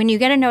notes. Like when you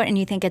get a note and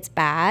you think it's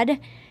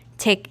bad,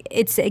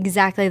 it's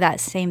exactly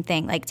that same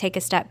thing. Like take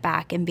a step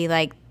back and be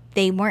like,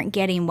 they weren't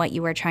getting what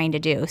you were trying to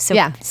do. So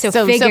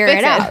figure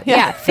it out.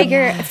 Yeah.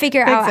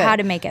 Figure out how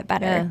to make it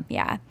better.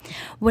 Yeah.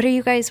 What are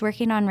you guys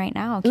working on right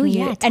now?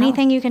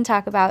 Anything you can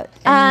talk about?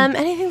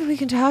 Anything that we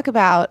can talk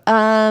about?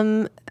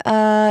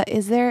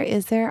 Is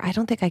there? I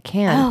don't think I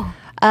can.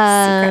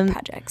 Secret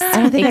projects.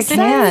 I don't think I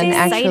can,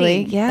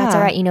 actually. Yeah. That's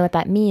all right. You know what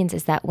that means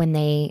is that when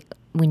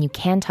you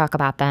can talk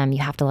about them,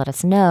 you have to let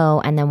us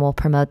know, and then we'll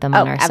promote them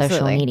on our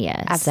social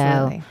media.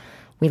 Absolutely. So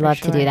we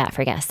love to do that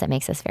for guests. That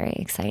makes us very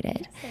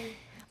excited.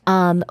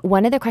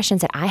 One of the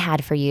questions that I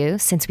had for you,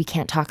 since we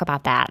can't talk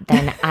about that,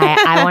 then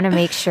I want to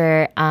make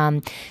sure.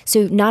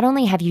 So not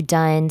only have you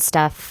done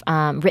stuff,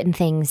 written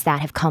things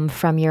that have come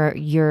from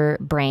your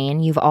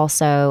brain, you've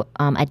also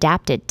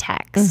adapted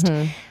text.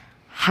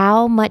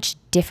 How much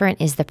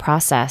different is the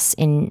process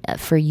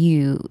for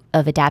you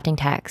of adapting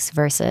text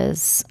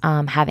versus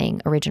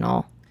having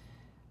original?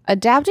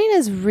 Adapting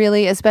is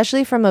really,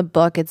 especially from a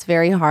book, it's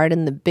very hard,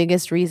 and the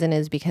biggest reason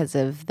is because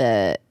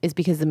the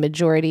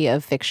majority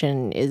of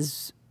fiction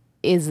is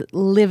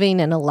living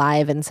and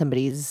alive in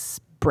somebody's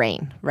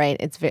brain, right?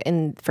 It's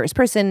in first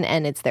person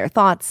and it's their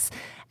thoughts.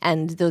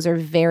 And those are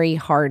very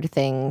hard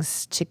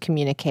things to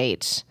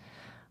communicate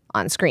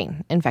on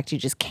screen. In fact, you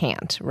just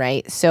can't,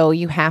 right? So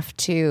you have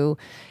to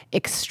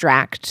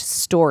extract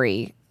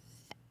story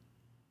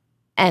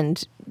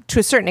and to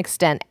a certain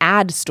extent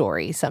add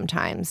story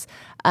sometimes.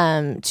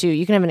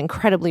 You can have an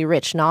incredibly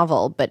rich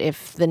novel, but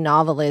if the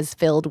novel is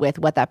filled with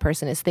what that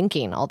person is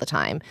thinking all the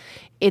time,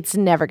 it's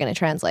never going to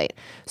translate.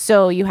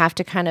 So you have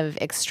to kind of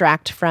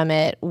extract from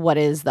it what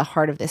is the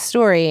heart of this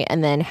story,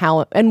 and then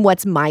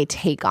what's my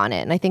take on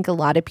it. And I think a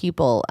lot of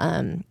people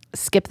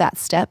skip that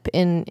step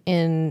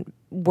in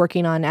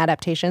working on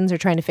adaptations or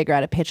trying to figure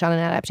out a pitch on an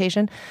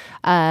adaptation,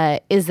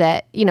 is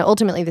that,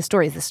 ultimately the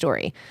story is the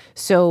story.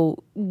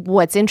 So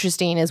what's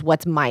interesting is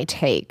what's my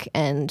take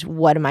and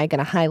what am I going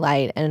to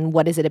highlight and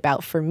what is it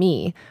about for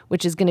me,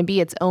 which is going to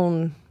be its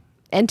own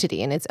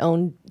entity and its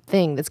own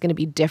thing that's going to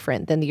be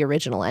different than the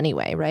original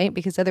anyway, right?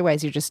 Because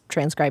otherwise you're just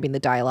transcribing the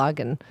dialogue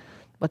and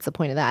what's the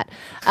point of that?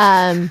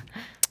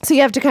 So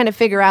you have to kind of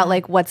figure out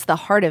like what's the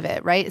heart of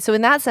it, right? So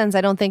in that sense,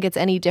 I don't think it's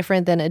any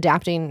different than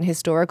adapting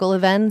historical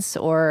events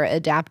or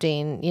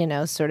adapting,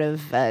 sort of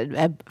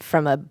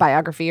from a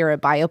biography or a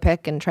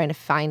biopic and trying to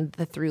find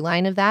the through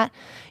line of that.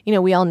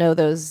 We all know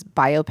those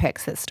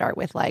biopics that start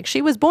with like,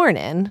 she was born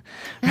in,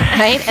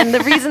 right? And the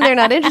reason they're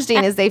not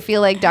interesting is they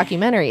feel like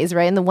documentaries,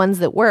 right? And the ones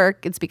that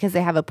work, it's because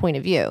they have a point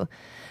of view.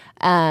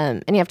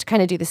 And you have to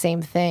kind of do the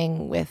same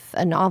thing with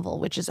a novel,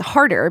 which is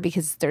harder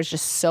because there's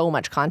just so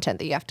much content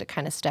that you have to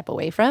kind of step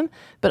away from.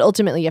 But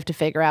ultimately, you have to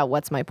figure out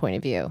what's my point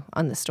of view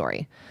on the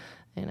story.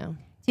 Do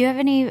you have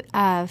any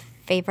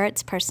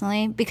favorites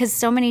personally? Because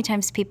so many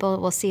times people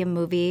will see a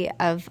movie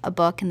of a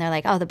book and they're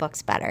like, oh, the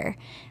book's better.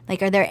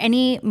 Like, are there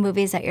any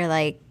movies that you're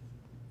like,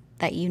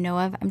 that you know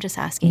of? I'm just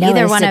asking.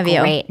 Either one of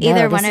you.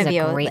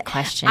 Great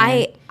question.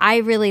 I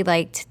really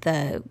liked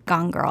the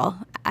Gone Girl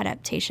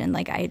adaptation.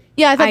 Like I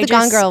thought the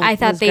Gone Girl. I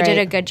thought was they great. did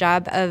a good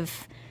job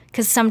of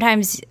because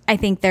sometimes I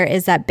think there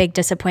is that big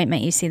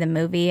disappointment. You see the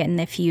movie,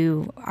 and if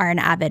you are an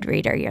avid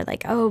reader, you're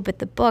like, oh, but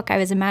the book, I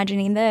was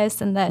imagining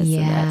this and this and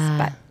this.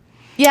 But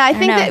yeah, I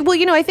think that,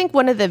 well, I think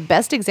one of the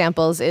best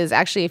examples is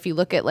actually if you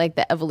look at like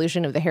the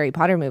evolution of the Harry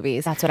Potter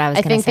movies. That's what I was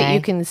going to say. I think that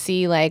you can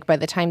see like by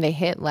the time they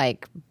hit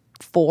like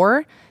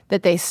 4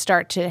 that they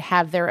start to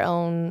have their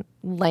own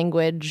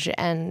language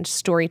and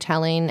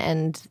storytelling,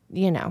 and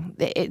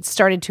it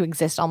started to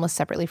exist almost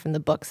separately from the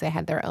books. They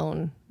had their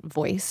own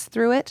voice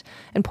through it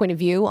and point of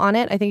view on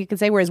it, I think you could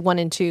say, whereas 1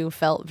 and 2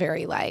 felt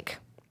very like,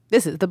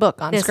 this is the book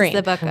on screen. This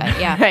is the book,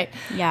 yeah. Right.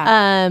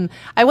 Yeah.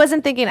 I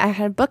wasn't thinking. I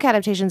had book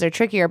adaptations are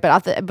trickier,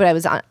 but I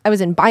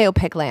was in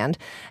biopic land,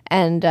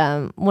 and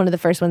one of the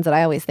first ones that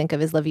I always think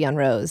of is La Vie en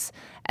Rose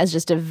as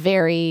just a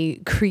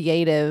very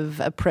creative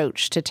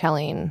approach to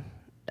telling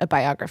a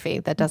biography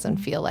that doesn't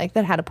feel like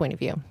that had a point of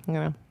view.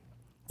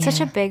 Such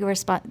a big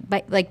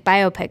like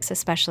biopics,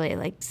 especially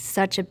like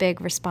such a big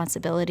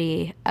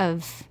responsibility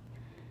of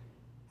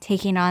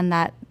taking on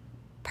that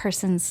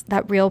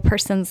real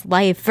person's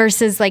life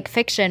versus like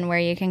fiction where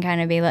you can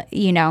kind of be like,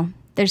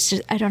 there's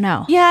just, I don't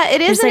know. Yeah, it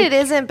is and it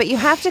isn't, but you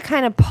have to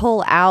kind of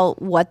pull out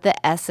what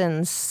the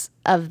essence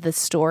of the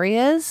story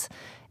is.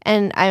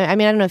 And I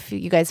mean, I don't know if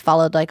you guys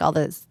followed like all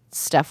the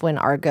stuff when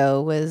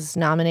Argo was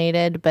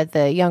nominated, but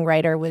the young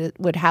writer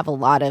would have a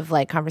lot of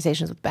like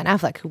conversations with Ben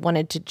Affleck, who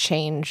wanted to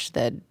change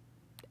the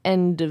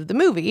end of the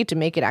movie to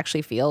make it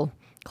actually feel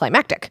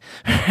climactic,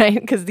 right?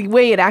 Because the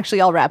way it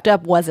actually all wrapped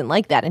up wasn't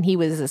like that, and he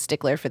was a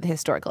stickler for the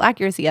historical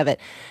accuracy of it.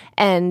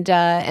 And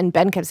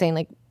Ben kept saying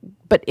like,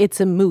 but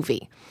it's a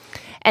movie,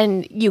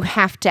 and you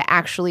have to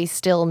actually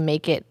still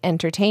make it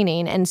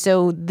entertaining. And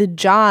so the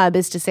job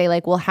is to say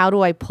like, well, how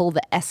do I pull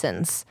the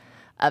essence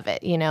of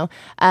it?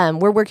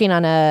 We're working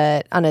on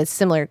a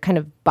similar kind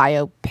of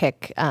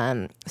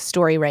biopic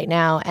story right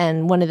now,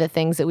 and one of the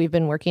things that we've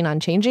been working on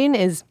changing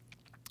is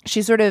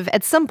she sort of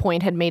at some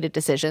point had made a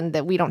decision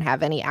that we don't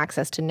have any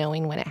access to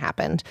knowing when it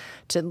happened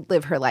to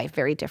live her life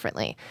very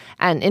differently.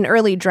 And in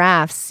early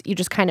drafts, you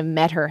just kind of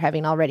met her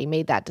having already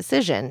made that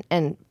decision.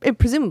 And it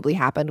presumably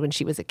happened when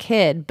she was a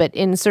kid. But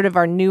in sort of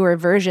our newer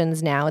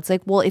versions now, it's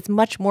like, well, it's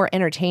much more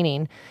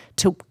entertaining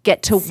to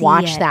get to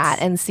watch that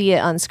and see it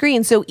on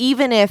screen. So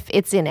even if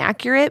it's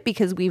inaccurate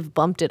because we've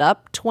bumped it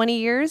up 20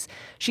 years,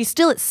 she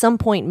still at some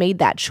point made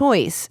that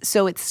choice.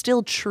 So it's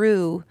still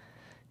true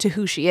to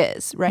who she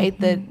is, right?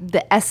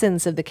 The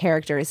essence of the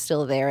character is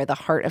still there. The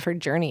heart of her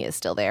journey is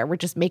still there. We're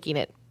just making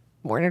it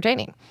more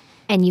entertaining.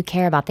 And you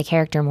care about the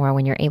character more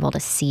when you're able to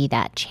see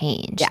that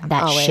change,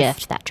 that always.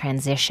 shift, that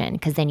transition,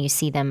 because then you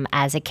see them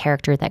as a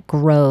character that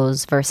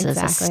grows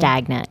versus a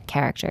stagnant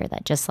character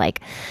that just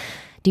like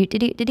do.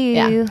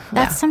 Yeah.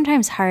 That's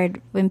sometimes hard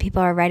when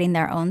people are writing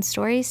their own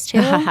stories too.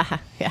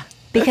 Yeah.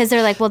 Because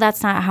they're like, well,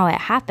 that's not how it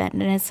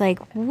happened. And it's like,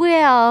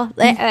 well,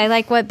 I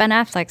like what Ben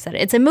Affleck said.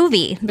 It's a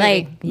movie.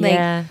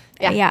 Yeah.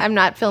 I'm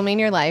not filming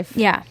your life.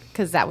 Yeah.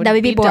 Because that would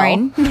be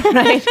boring. Dull,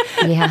 right?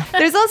 Yeah.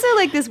 There's also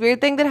like this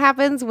weird thing that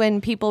happens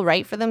when people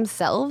write for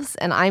themselves.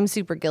 And I'm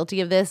super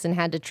guilty of this and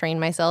had to train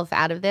myself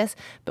out of this.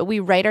 But we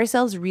write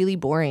ourselves really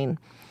boring.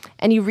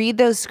 And you read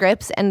those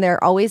scripts and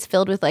they're always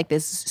filled with like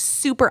this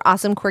super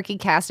awesome, quirky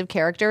cast of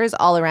characters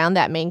all around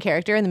that main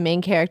character. And the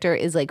main character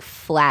is like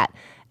flat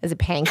as a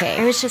pancake.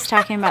 I was just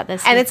talking about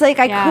this. And it's like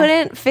I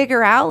couldn't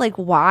figure out like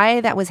why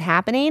that was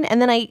happening.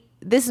 And then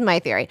this is my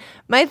theory.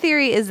 My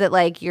theory is that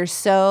like you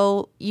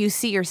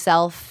see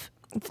yourself.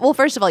 Well,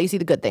 first of all, you see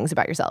the good things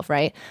about yourself,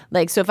 right?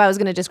 Like, so if I was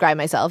going to describe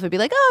myself, it'd be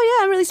like, oh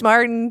yeah, I'm really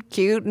smart and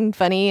cute and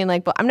funny, and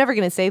like, but I'm never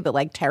going to say the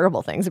like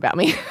terrible things about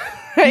me,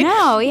 right?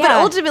 No, yeah. But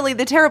ultimately,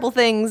 the terrible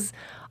things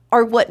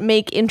are what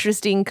make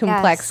interesting,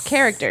 complex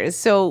characters.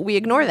 So we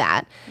ignore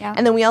that,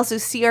 and then we also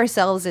see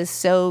ourselves as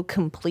so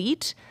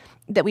complete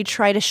that we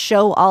try to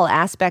show all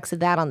aspects of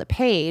that on the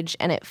page,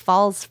 and it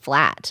falls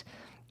flat.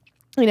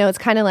 It's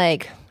kind of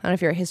like, I don't know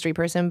if you're a history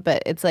person,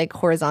 but it's like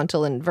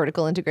horizontal and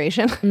vertical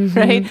integration,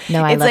 right?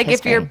 No, I it's love like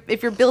history.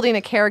 if you're building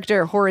a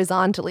character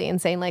horizontally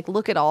and saying like,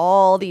 look at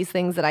all these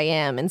things that I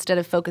am, instead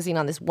of focusing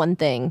on this one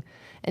thing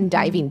and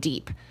diving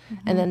deep.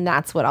 And then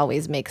that's what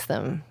always makes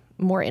them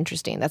more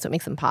interesting. That's what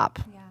makes them pop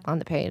on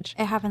the page.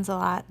 It happens a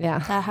lot. Yeah.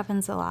 That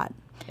happens a lot.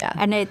 Yeah.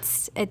 And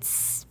it's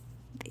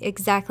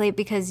exactly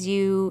because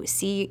you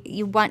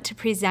want to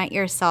present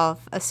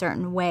yourself a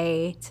certain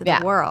way to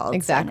the world.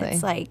 Exactly. And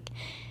it's like,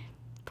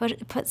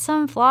 put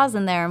some flaws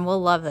in there and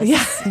we'll love this.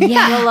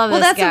 Yeah. We'll love well,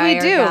 this that's what guy we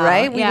or do, gal.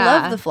 right? We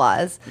love the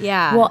flaws.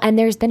 Yeah. Well, and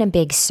there's been a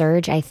big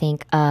surge, I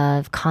think,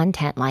 of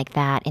content like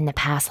that in the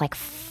past, like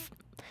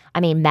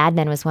Mad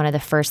Men was one of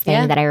the first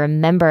things that I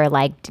remember,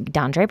 like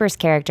Don Draper's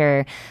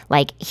character,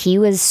 like he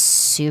was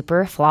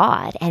super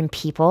flawed and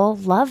people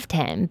loved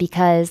him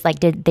because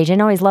like they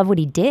didn't always love what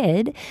he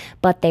did,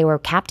 but they were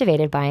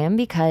captivated by him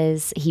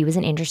because he was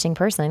an interesting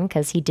person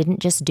because he didn't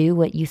just do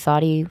what you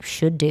thought he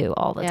should do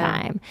all the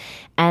time.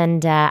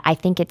 And I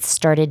think it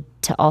started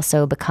to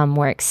also become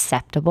more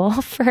acceptable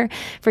for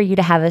you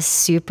to have a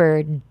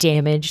super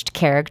damaged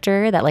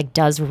character that like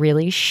does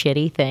really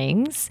shitty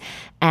things,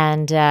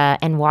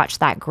 and watch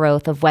that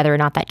growth of whether or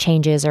not that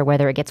changes or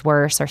whether it gets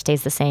worse or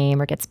stays the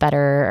same or gets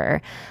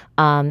better.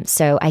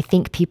 So I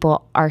think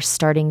people are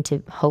starting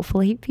to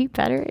hopefully be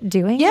better at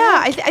doing it.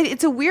 Yeah,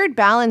 it's a weird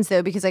balance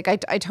though, because like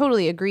I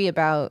totally agree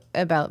about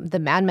the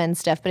Mad Men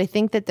stuff, but I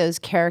think that those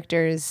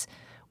characters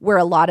where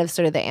a lot of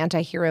sort of the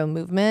anti-hero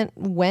movement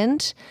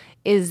went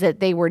is that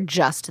they were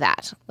just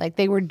that. Like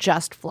they were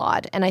just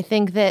flawed. And I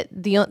think that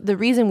the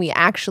reason we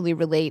actually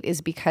relate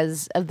is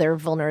because of their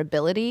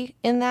vulnerability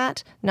in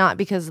that, not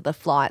because of the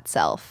flaw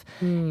itself.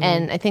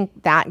 And I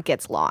think that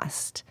gets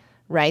lost,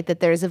 right?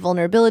 That there's a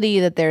vulnerability,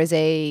 that there's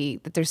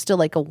still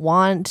like a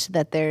want,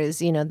 that there's,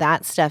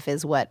 that stuff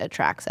is what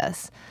attracts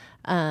us.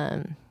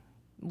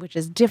 Which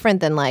is different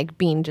than like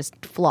being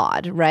just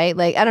flawed, right?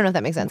 Like, I don't know if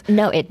that makes sense.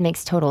 No, it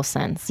makes total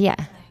sense. Yeah.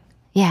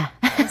 Yeah.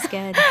 That's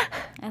good.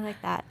 I like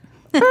that.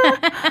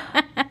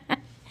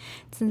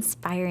 It's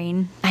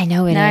inspiring. I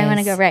know it now is. I want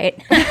to go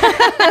write.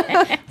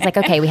 It's like,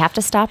 okay, we have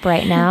to stop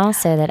right now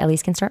so that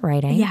Elise can start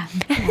writing. Yeah,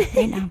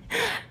 right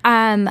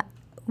now.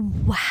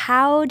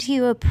 How do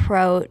you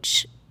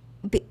approach,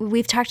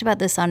 we've talked about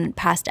this on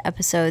past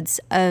episodes,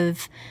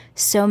 of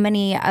so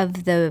many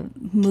of the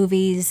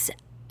movies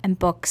and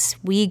books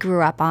we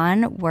grew up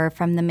on were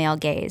from the male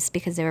gaze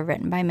because they were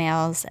written by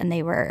males and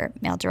they were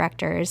male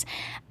directors.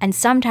 And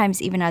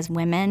sometimes even as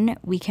women,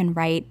 we can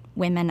write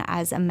women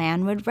as a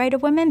man would write a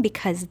woman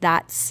because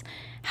that's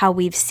how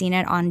we've seen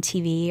it on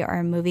TV or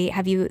a movie.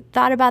 Have you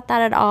thought about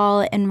that at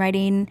all in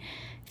writing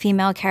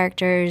female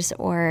characters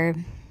or...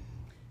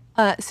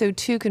 So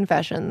 2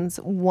 confessions.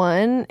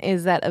 One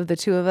is that of the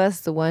 2 of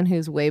us, the one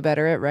who's way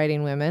better at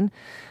writing women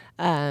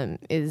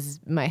is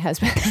my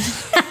husband.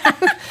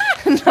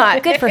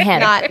 Not good for him.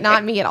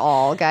 Not me at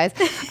all, guys.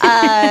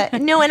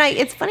 No, and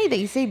it's funny that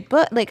you say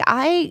book. Like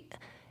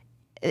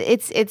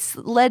it's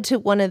led to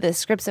one of the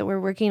scripts that we're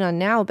working on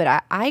now.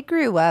 But I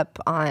grew up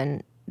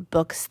on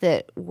books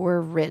that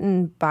were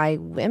written by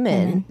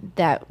women.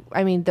 That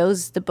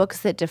the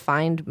books that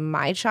defined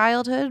my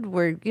childhood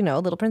were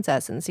Little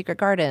Princess and Secret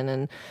Garden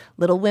and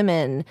Little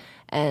Women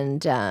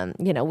and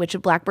Witch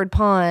of Blackbird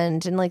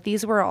Pond, and like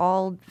these were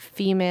all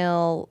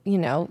female,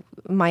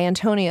 My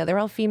Antonia, they're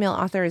all female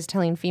authors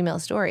telling female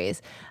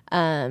stories.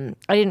 I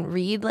didn't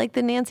read like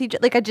the Nancy,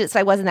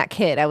 I wasn't that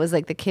kid. I was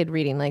like the kid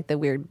reading like the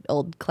weird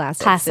old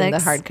classics. In the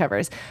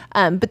hardcovers.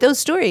 But those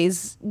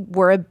stories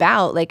were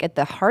about, like at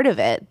the heart of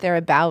it, they're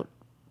about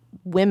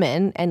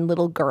women and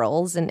little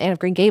girls, and Anne of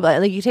Green Gables.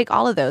 Like you take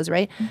all of those,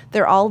 right?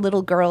 They're all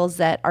little girls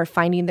that are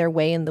finding their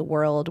way in the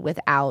world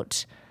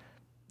without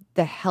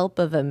the help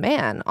of a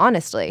man,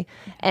 honestly.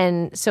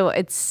 And so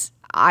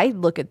I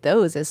look at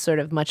those as sort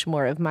of much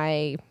more of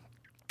my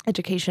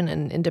education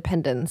and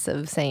independence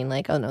of saying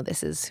like, oh no,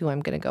 this is who I'm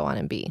going to go on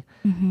and be.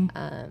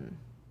 And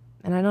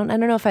I don't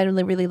know if I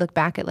really look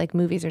back at like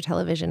movies or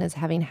television as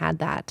having had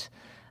that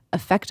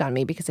effect on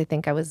me, because I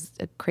think I was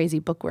a crazy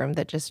bookworm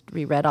that just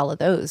reread all of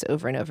those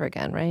over and over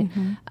again, right?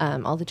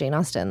 All the Jane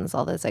Austens,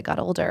 all those I got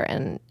older,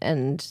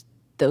 and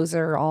those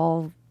are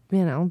all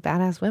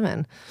badass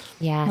women.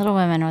 Yeah. Little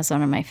Women was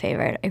one of my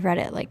favorite. I read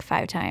it like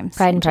 5 times.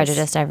 Pride and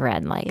Prejudice I've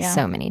read like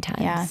so many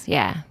times.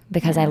 Yeah.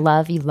 Because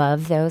you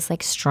love those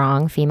like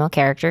strong female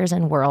characters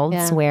in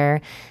worlds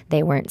where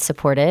they weren't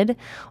supported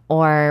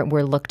or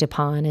were looked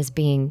upon as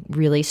being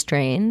really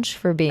strange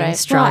for being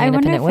strong,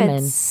 independent women. I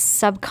wonder if it's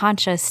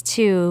subconscious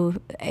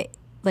too,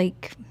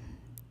 like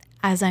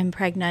as I'm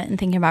pregnant and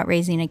thinking about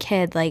raising a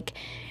kid, like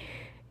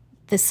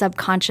the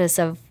subconscious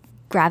of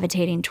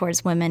gravitating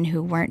towards women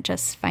who weren't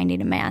just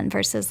finding a man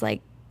versus like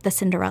the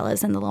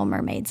Cinderellas and the Little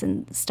Mermaids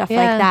and stuff like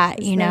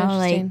that,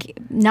 like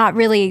not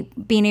really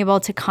being able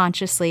to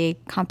consciously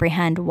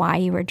comprehend why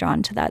you were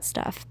drawn to that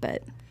stuff.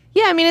 But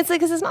yeah, I mean, it's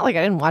like, 'cause it's not like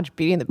I didn't watch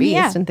Beauty and the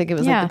Beast and think it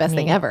was like the best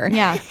thing ever.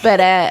 Yeah. But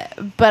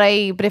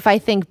if I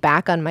think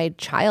back on my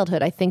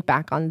childhood, I think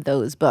back on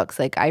those books.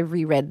 Like I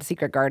reread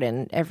Secret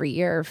Garden every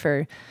year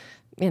for,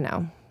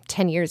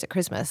 10 years at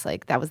Christmas.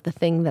 Like that was the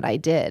thing that I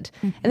did.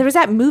 And there was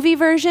that movie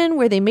version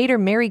where they made her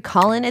marry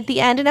Colin at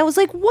the end, and I was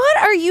like, what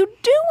are you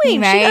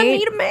doing? Right? She doesn't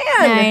need a man.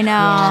 I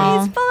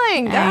know. She's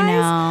fine, guys.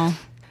 I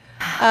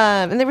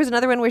know. And there was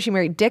another one where she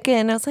married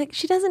Dickon. I was like,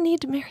 she doesn't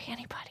need to marry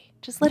anybody.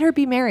 Just let her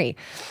be Mary.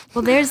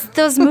 Well, there's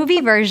those movie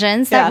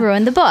versions that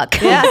ruin the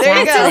book. Yeah, there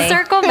you go. So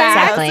circle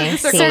back.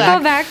 Exactly. Circle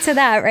back to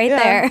that right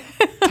there.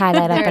 Tie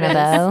that up in a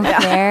bow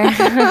there.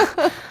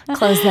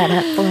 Close that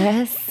up for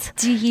us.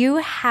 Do you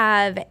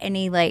have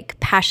any like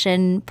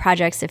passion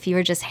projects if you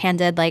were just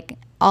handed like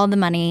all the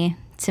money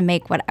to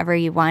make whatever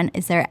you want?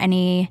 Is there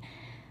any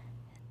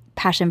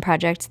passion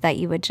projects that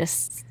you would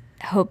just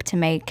hope to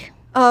make?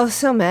 Oh,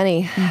 so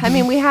many. I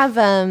mean, we have,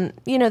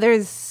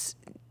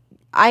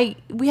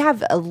 we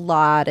have a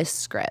lot of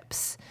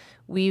scripts.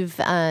 We've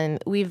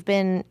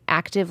been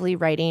actively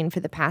writing for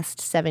the past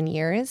 7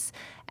 years,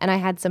 And I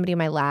had somebody in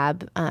my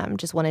lab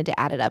just wanted to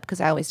add it up because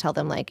I always tell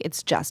them like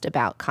it's just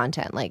about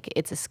content. Like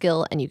it's a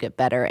skill and you get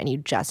better and you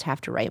just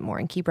have to write more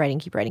and keep writing,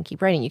 keep writing,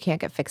 keep writing. You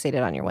can't get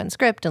fixated on your one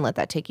script and let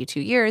that take you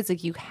 2 years.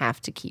 Like you have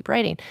to keep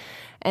writing.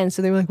 And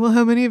so they were like, well,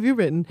 how many have you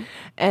written?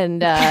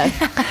 And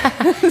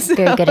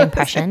Very good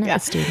impression of a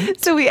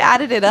student. so we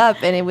added it up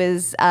and it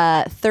was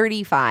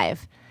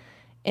 35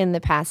 in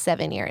the past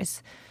 7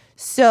 years.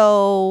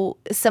 So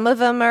some of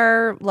them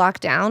are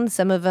locked down.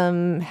 Some of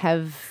them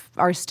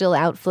are still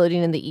out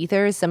floating in the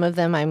ether. Some of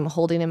them I'm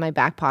holding in my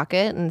back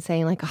pocket and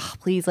saying like, oh,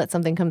 please let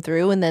something come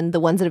through. And then the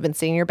ones that have been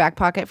sitting in your back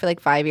pocket for like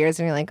 5 years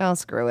and you're like, oh,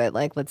 screw it.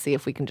 Like, let's see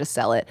if we can just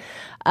sell it.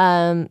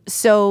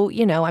 So, I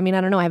don't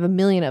know. I have a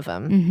million of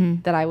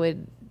them that I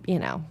would,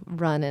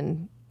 run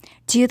and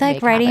Do you like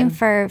make writing happen.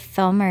 for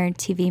film or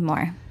TV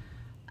more?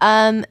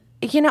 I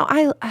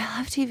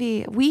love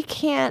TV. We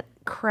can't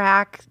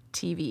crack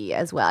TV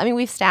as well. I mean,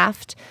 we've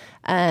staffed,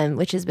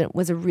 which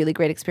was a really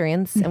great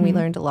experience, and we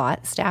learned a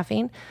lot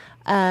staffing.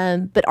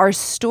 But our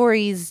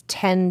stories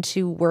tend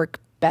to work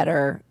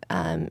better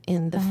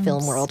in the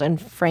film world.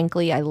 And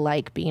frankly, I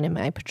like being in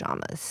my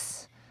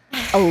pajamas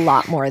a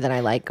lot more than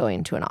I like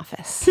going to an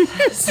office.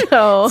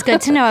 So It's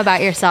good to know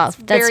about yourself.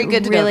 That's very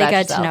good to know really about good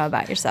yourself. to know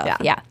about yourself.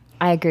 Yeah.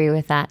 I agree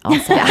with that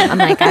also. I'm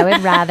like, I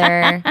would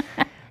rather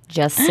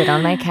just sit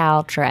on my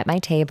couch or at my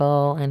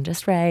table and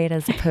just write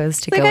as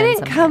opposed to like going I didn't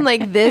somewhere. come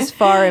like this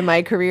far in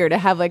my career to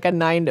have like a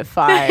 9 to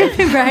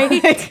 5.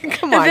 Right? Like,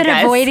 come on, I've been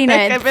guys. avoiding Like,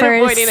 it I've been for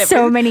avoiding it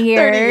so for many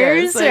 30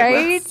 years, Like,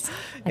 right?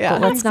 Yeah,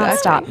 But let's not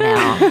stop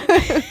now.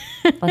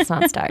 Let's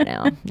not start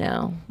now.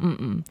 No.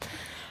 Mm-mm.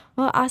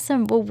 Well,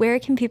 awesome. Well, where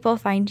can people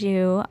find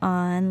you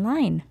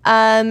online?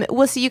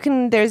 Well, so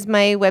there's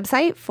my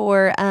website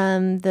for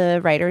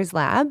the Writers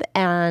Lab,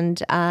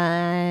 and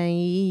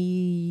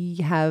I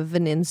have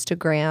an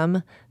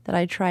Instagram that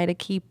I try to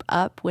keep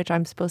up, which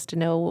I'm supposed to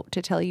know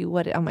to tell you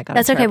what. Oh my God,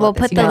 That's I'm okay. terrible We'll at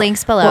this. put You the know.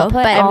 links below. We'll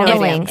put but all the no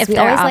idea. links. if We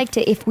they're always off- like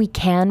to, if we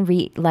can,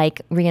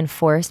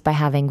 reinforce by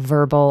having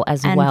verbal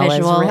as And well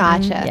visual. as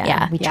written. Gotcha.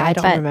 Yeah, we Yeah, try I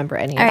to. don't remember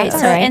any all of right. that.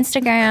 So all right.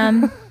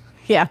 Instagram,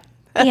 Yeah,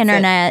 the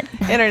internet,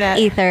 internet,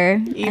 ether,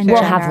 and We'll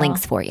general. have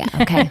links for you.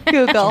 Okay.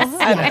 Google.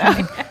 I don't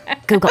know.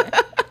 Google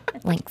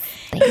links.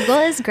 Thanks. Google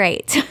is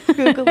great.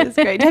 Google is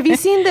great. Have you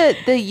seen the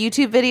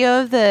YouTube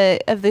video of the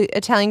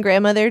Italian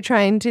grandmother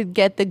trying to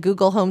get the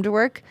Google Home to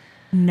work?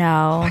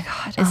 No. Oh my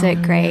God. Is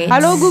it great?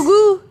 Hello,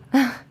 Google.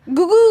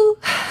 Google.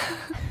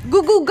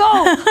 Google,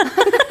 go.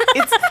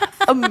 It's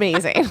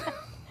amazing.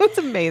 It's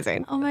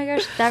amazing. Oh my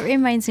gosh, that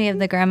reminds me of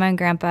the grandma and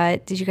grandpa.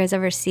 Did you guys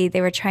ever see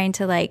they were trying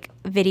to like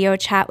video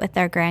chat with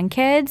their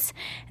grandkids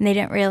and they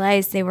didn't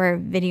realize they were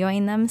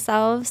videoing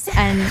themselves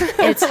and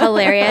it's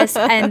hilarious.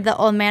 And the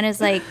old man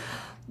is like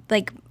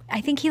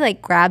I think he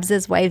like grabs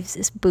his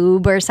wife's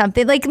boob or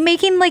something, like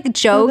making like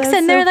jokes, that's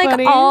and they're so like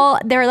funny.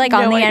 they're like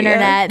on No the idea.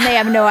 internet and they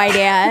have no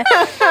idea.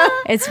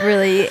 It's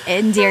really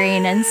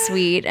endearing and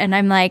sweet. And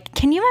I'm like,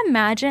 can you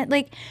imagine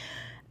like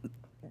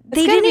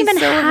they gotta didn't be even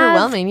so have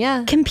overwhelming,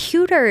 yeah.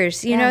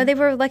 computers, you know, they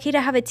were lucky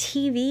to have a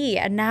TV,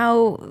 and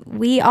now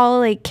we all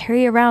like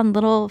carry around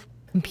little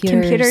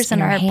computers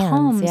in our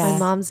palms. Yeah. My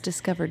mom's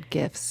discovered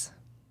gifts.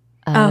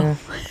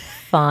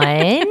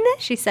 Fun.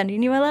 She's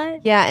sending you a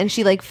lot? Yeah, and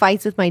she like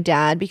fights with my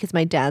dad because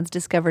my dad's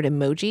discovered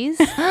emojis.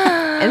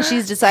 And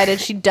she's decided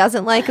she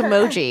doesn't like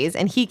emojis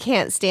and he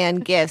can't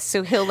stand gifts.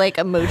 So he'll like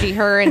emoji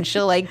her and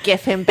she'll like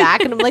gif him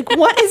back. And I'm like,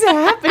 what is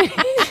happening?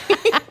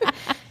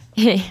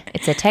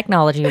 It's a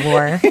technology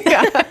war.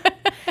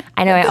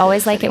 I know. I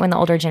always like it when the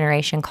older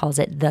generation calls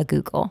it the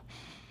Google.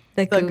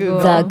 The Google.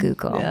 The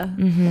Google. Yeah.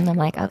 I'm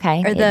like,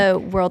 okay. Or the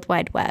World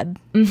Wide Web.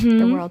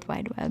 The World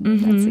Wide Web.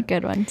 That's a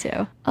good one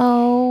too.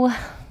 Oh,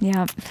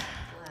 Yeah.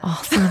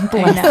 awesome.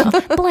 know.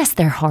 Bless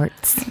their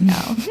hearts. No.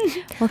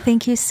 Well,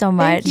 thank you so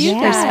much you, for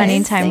guys.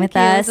 spending time Thank with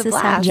you. It us was a this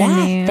blast.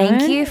 afternoon.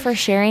 Thank you for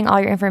sharing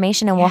all your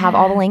information, and we'll have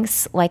all the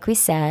links, like we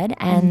said.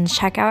 And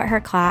Check out her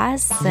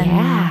class. And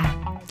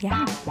yeah,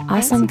 yeah.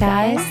 awesome,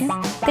 guys.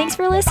 Thanks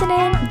for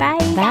listening. Bye.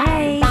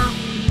 Bye.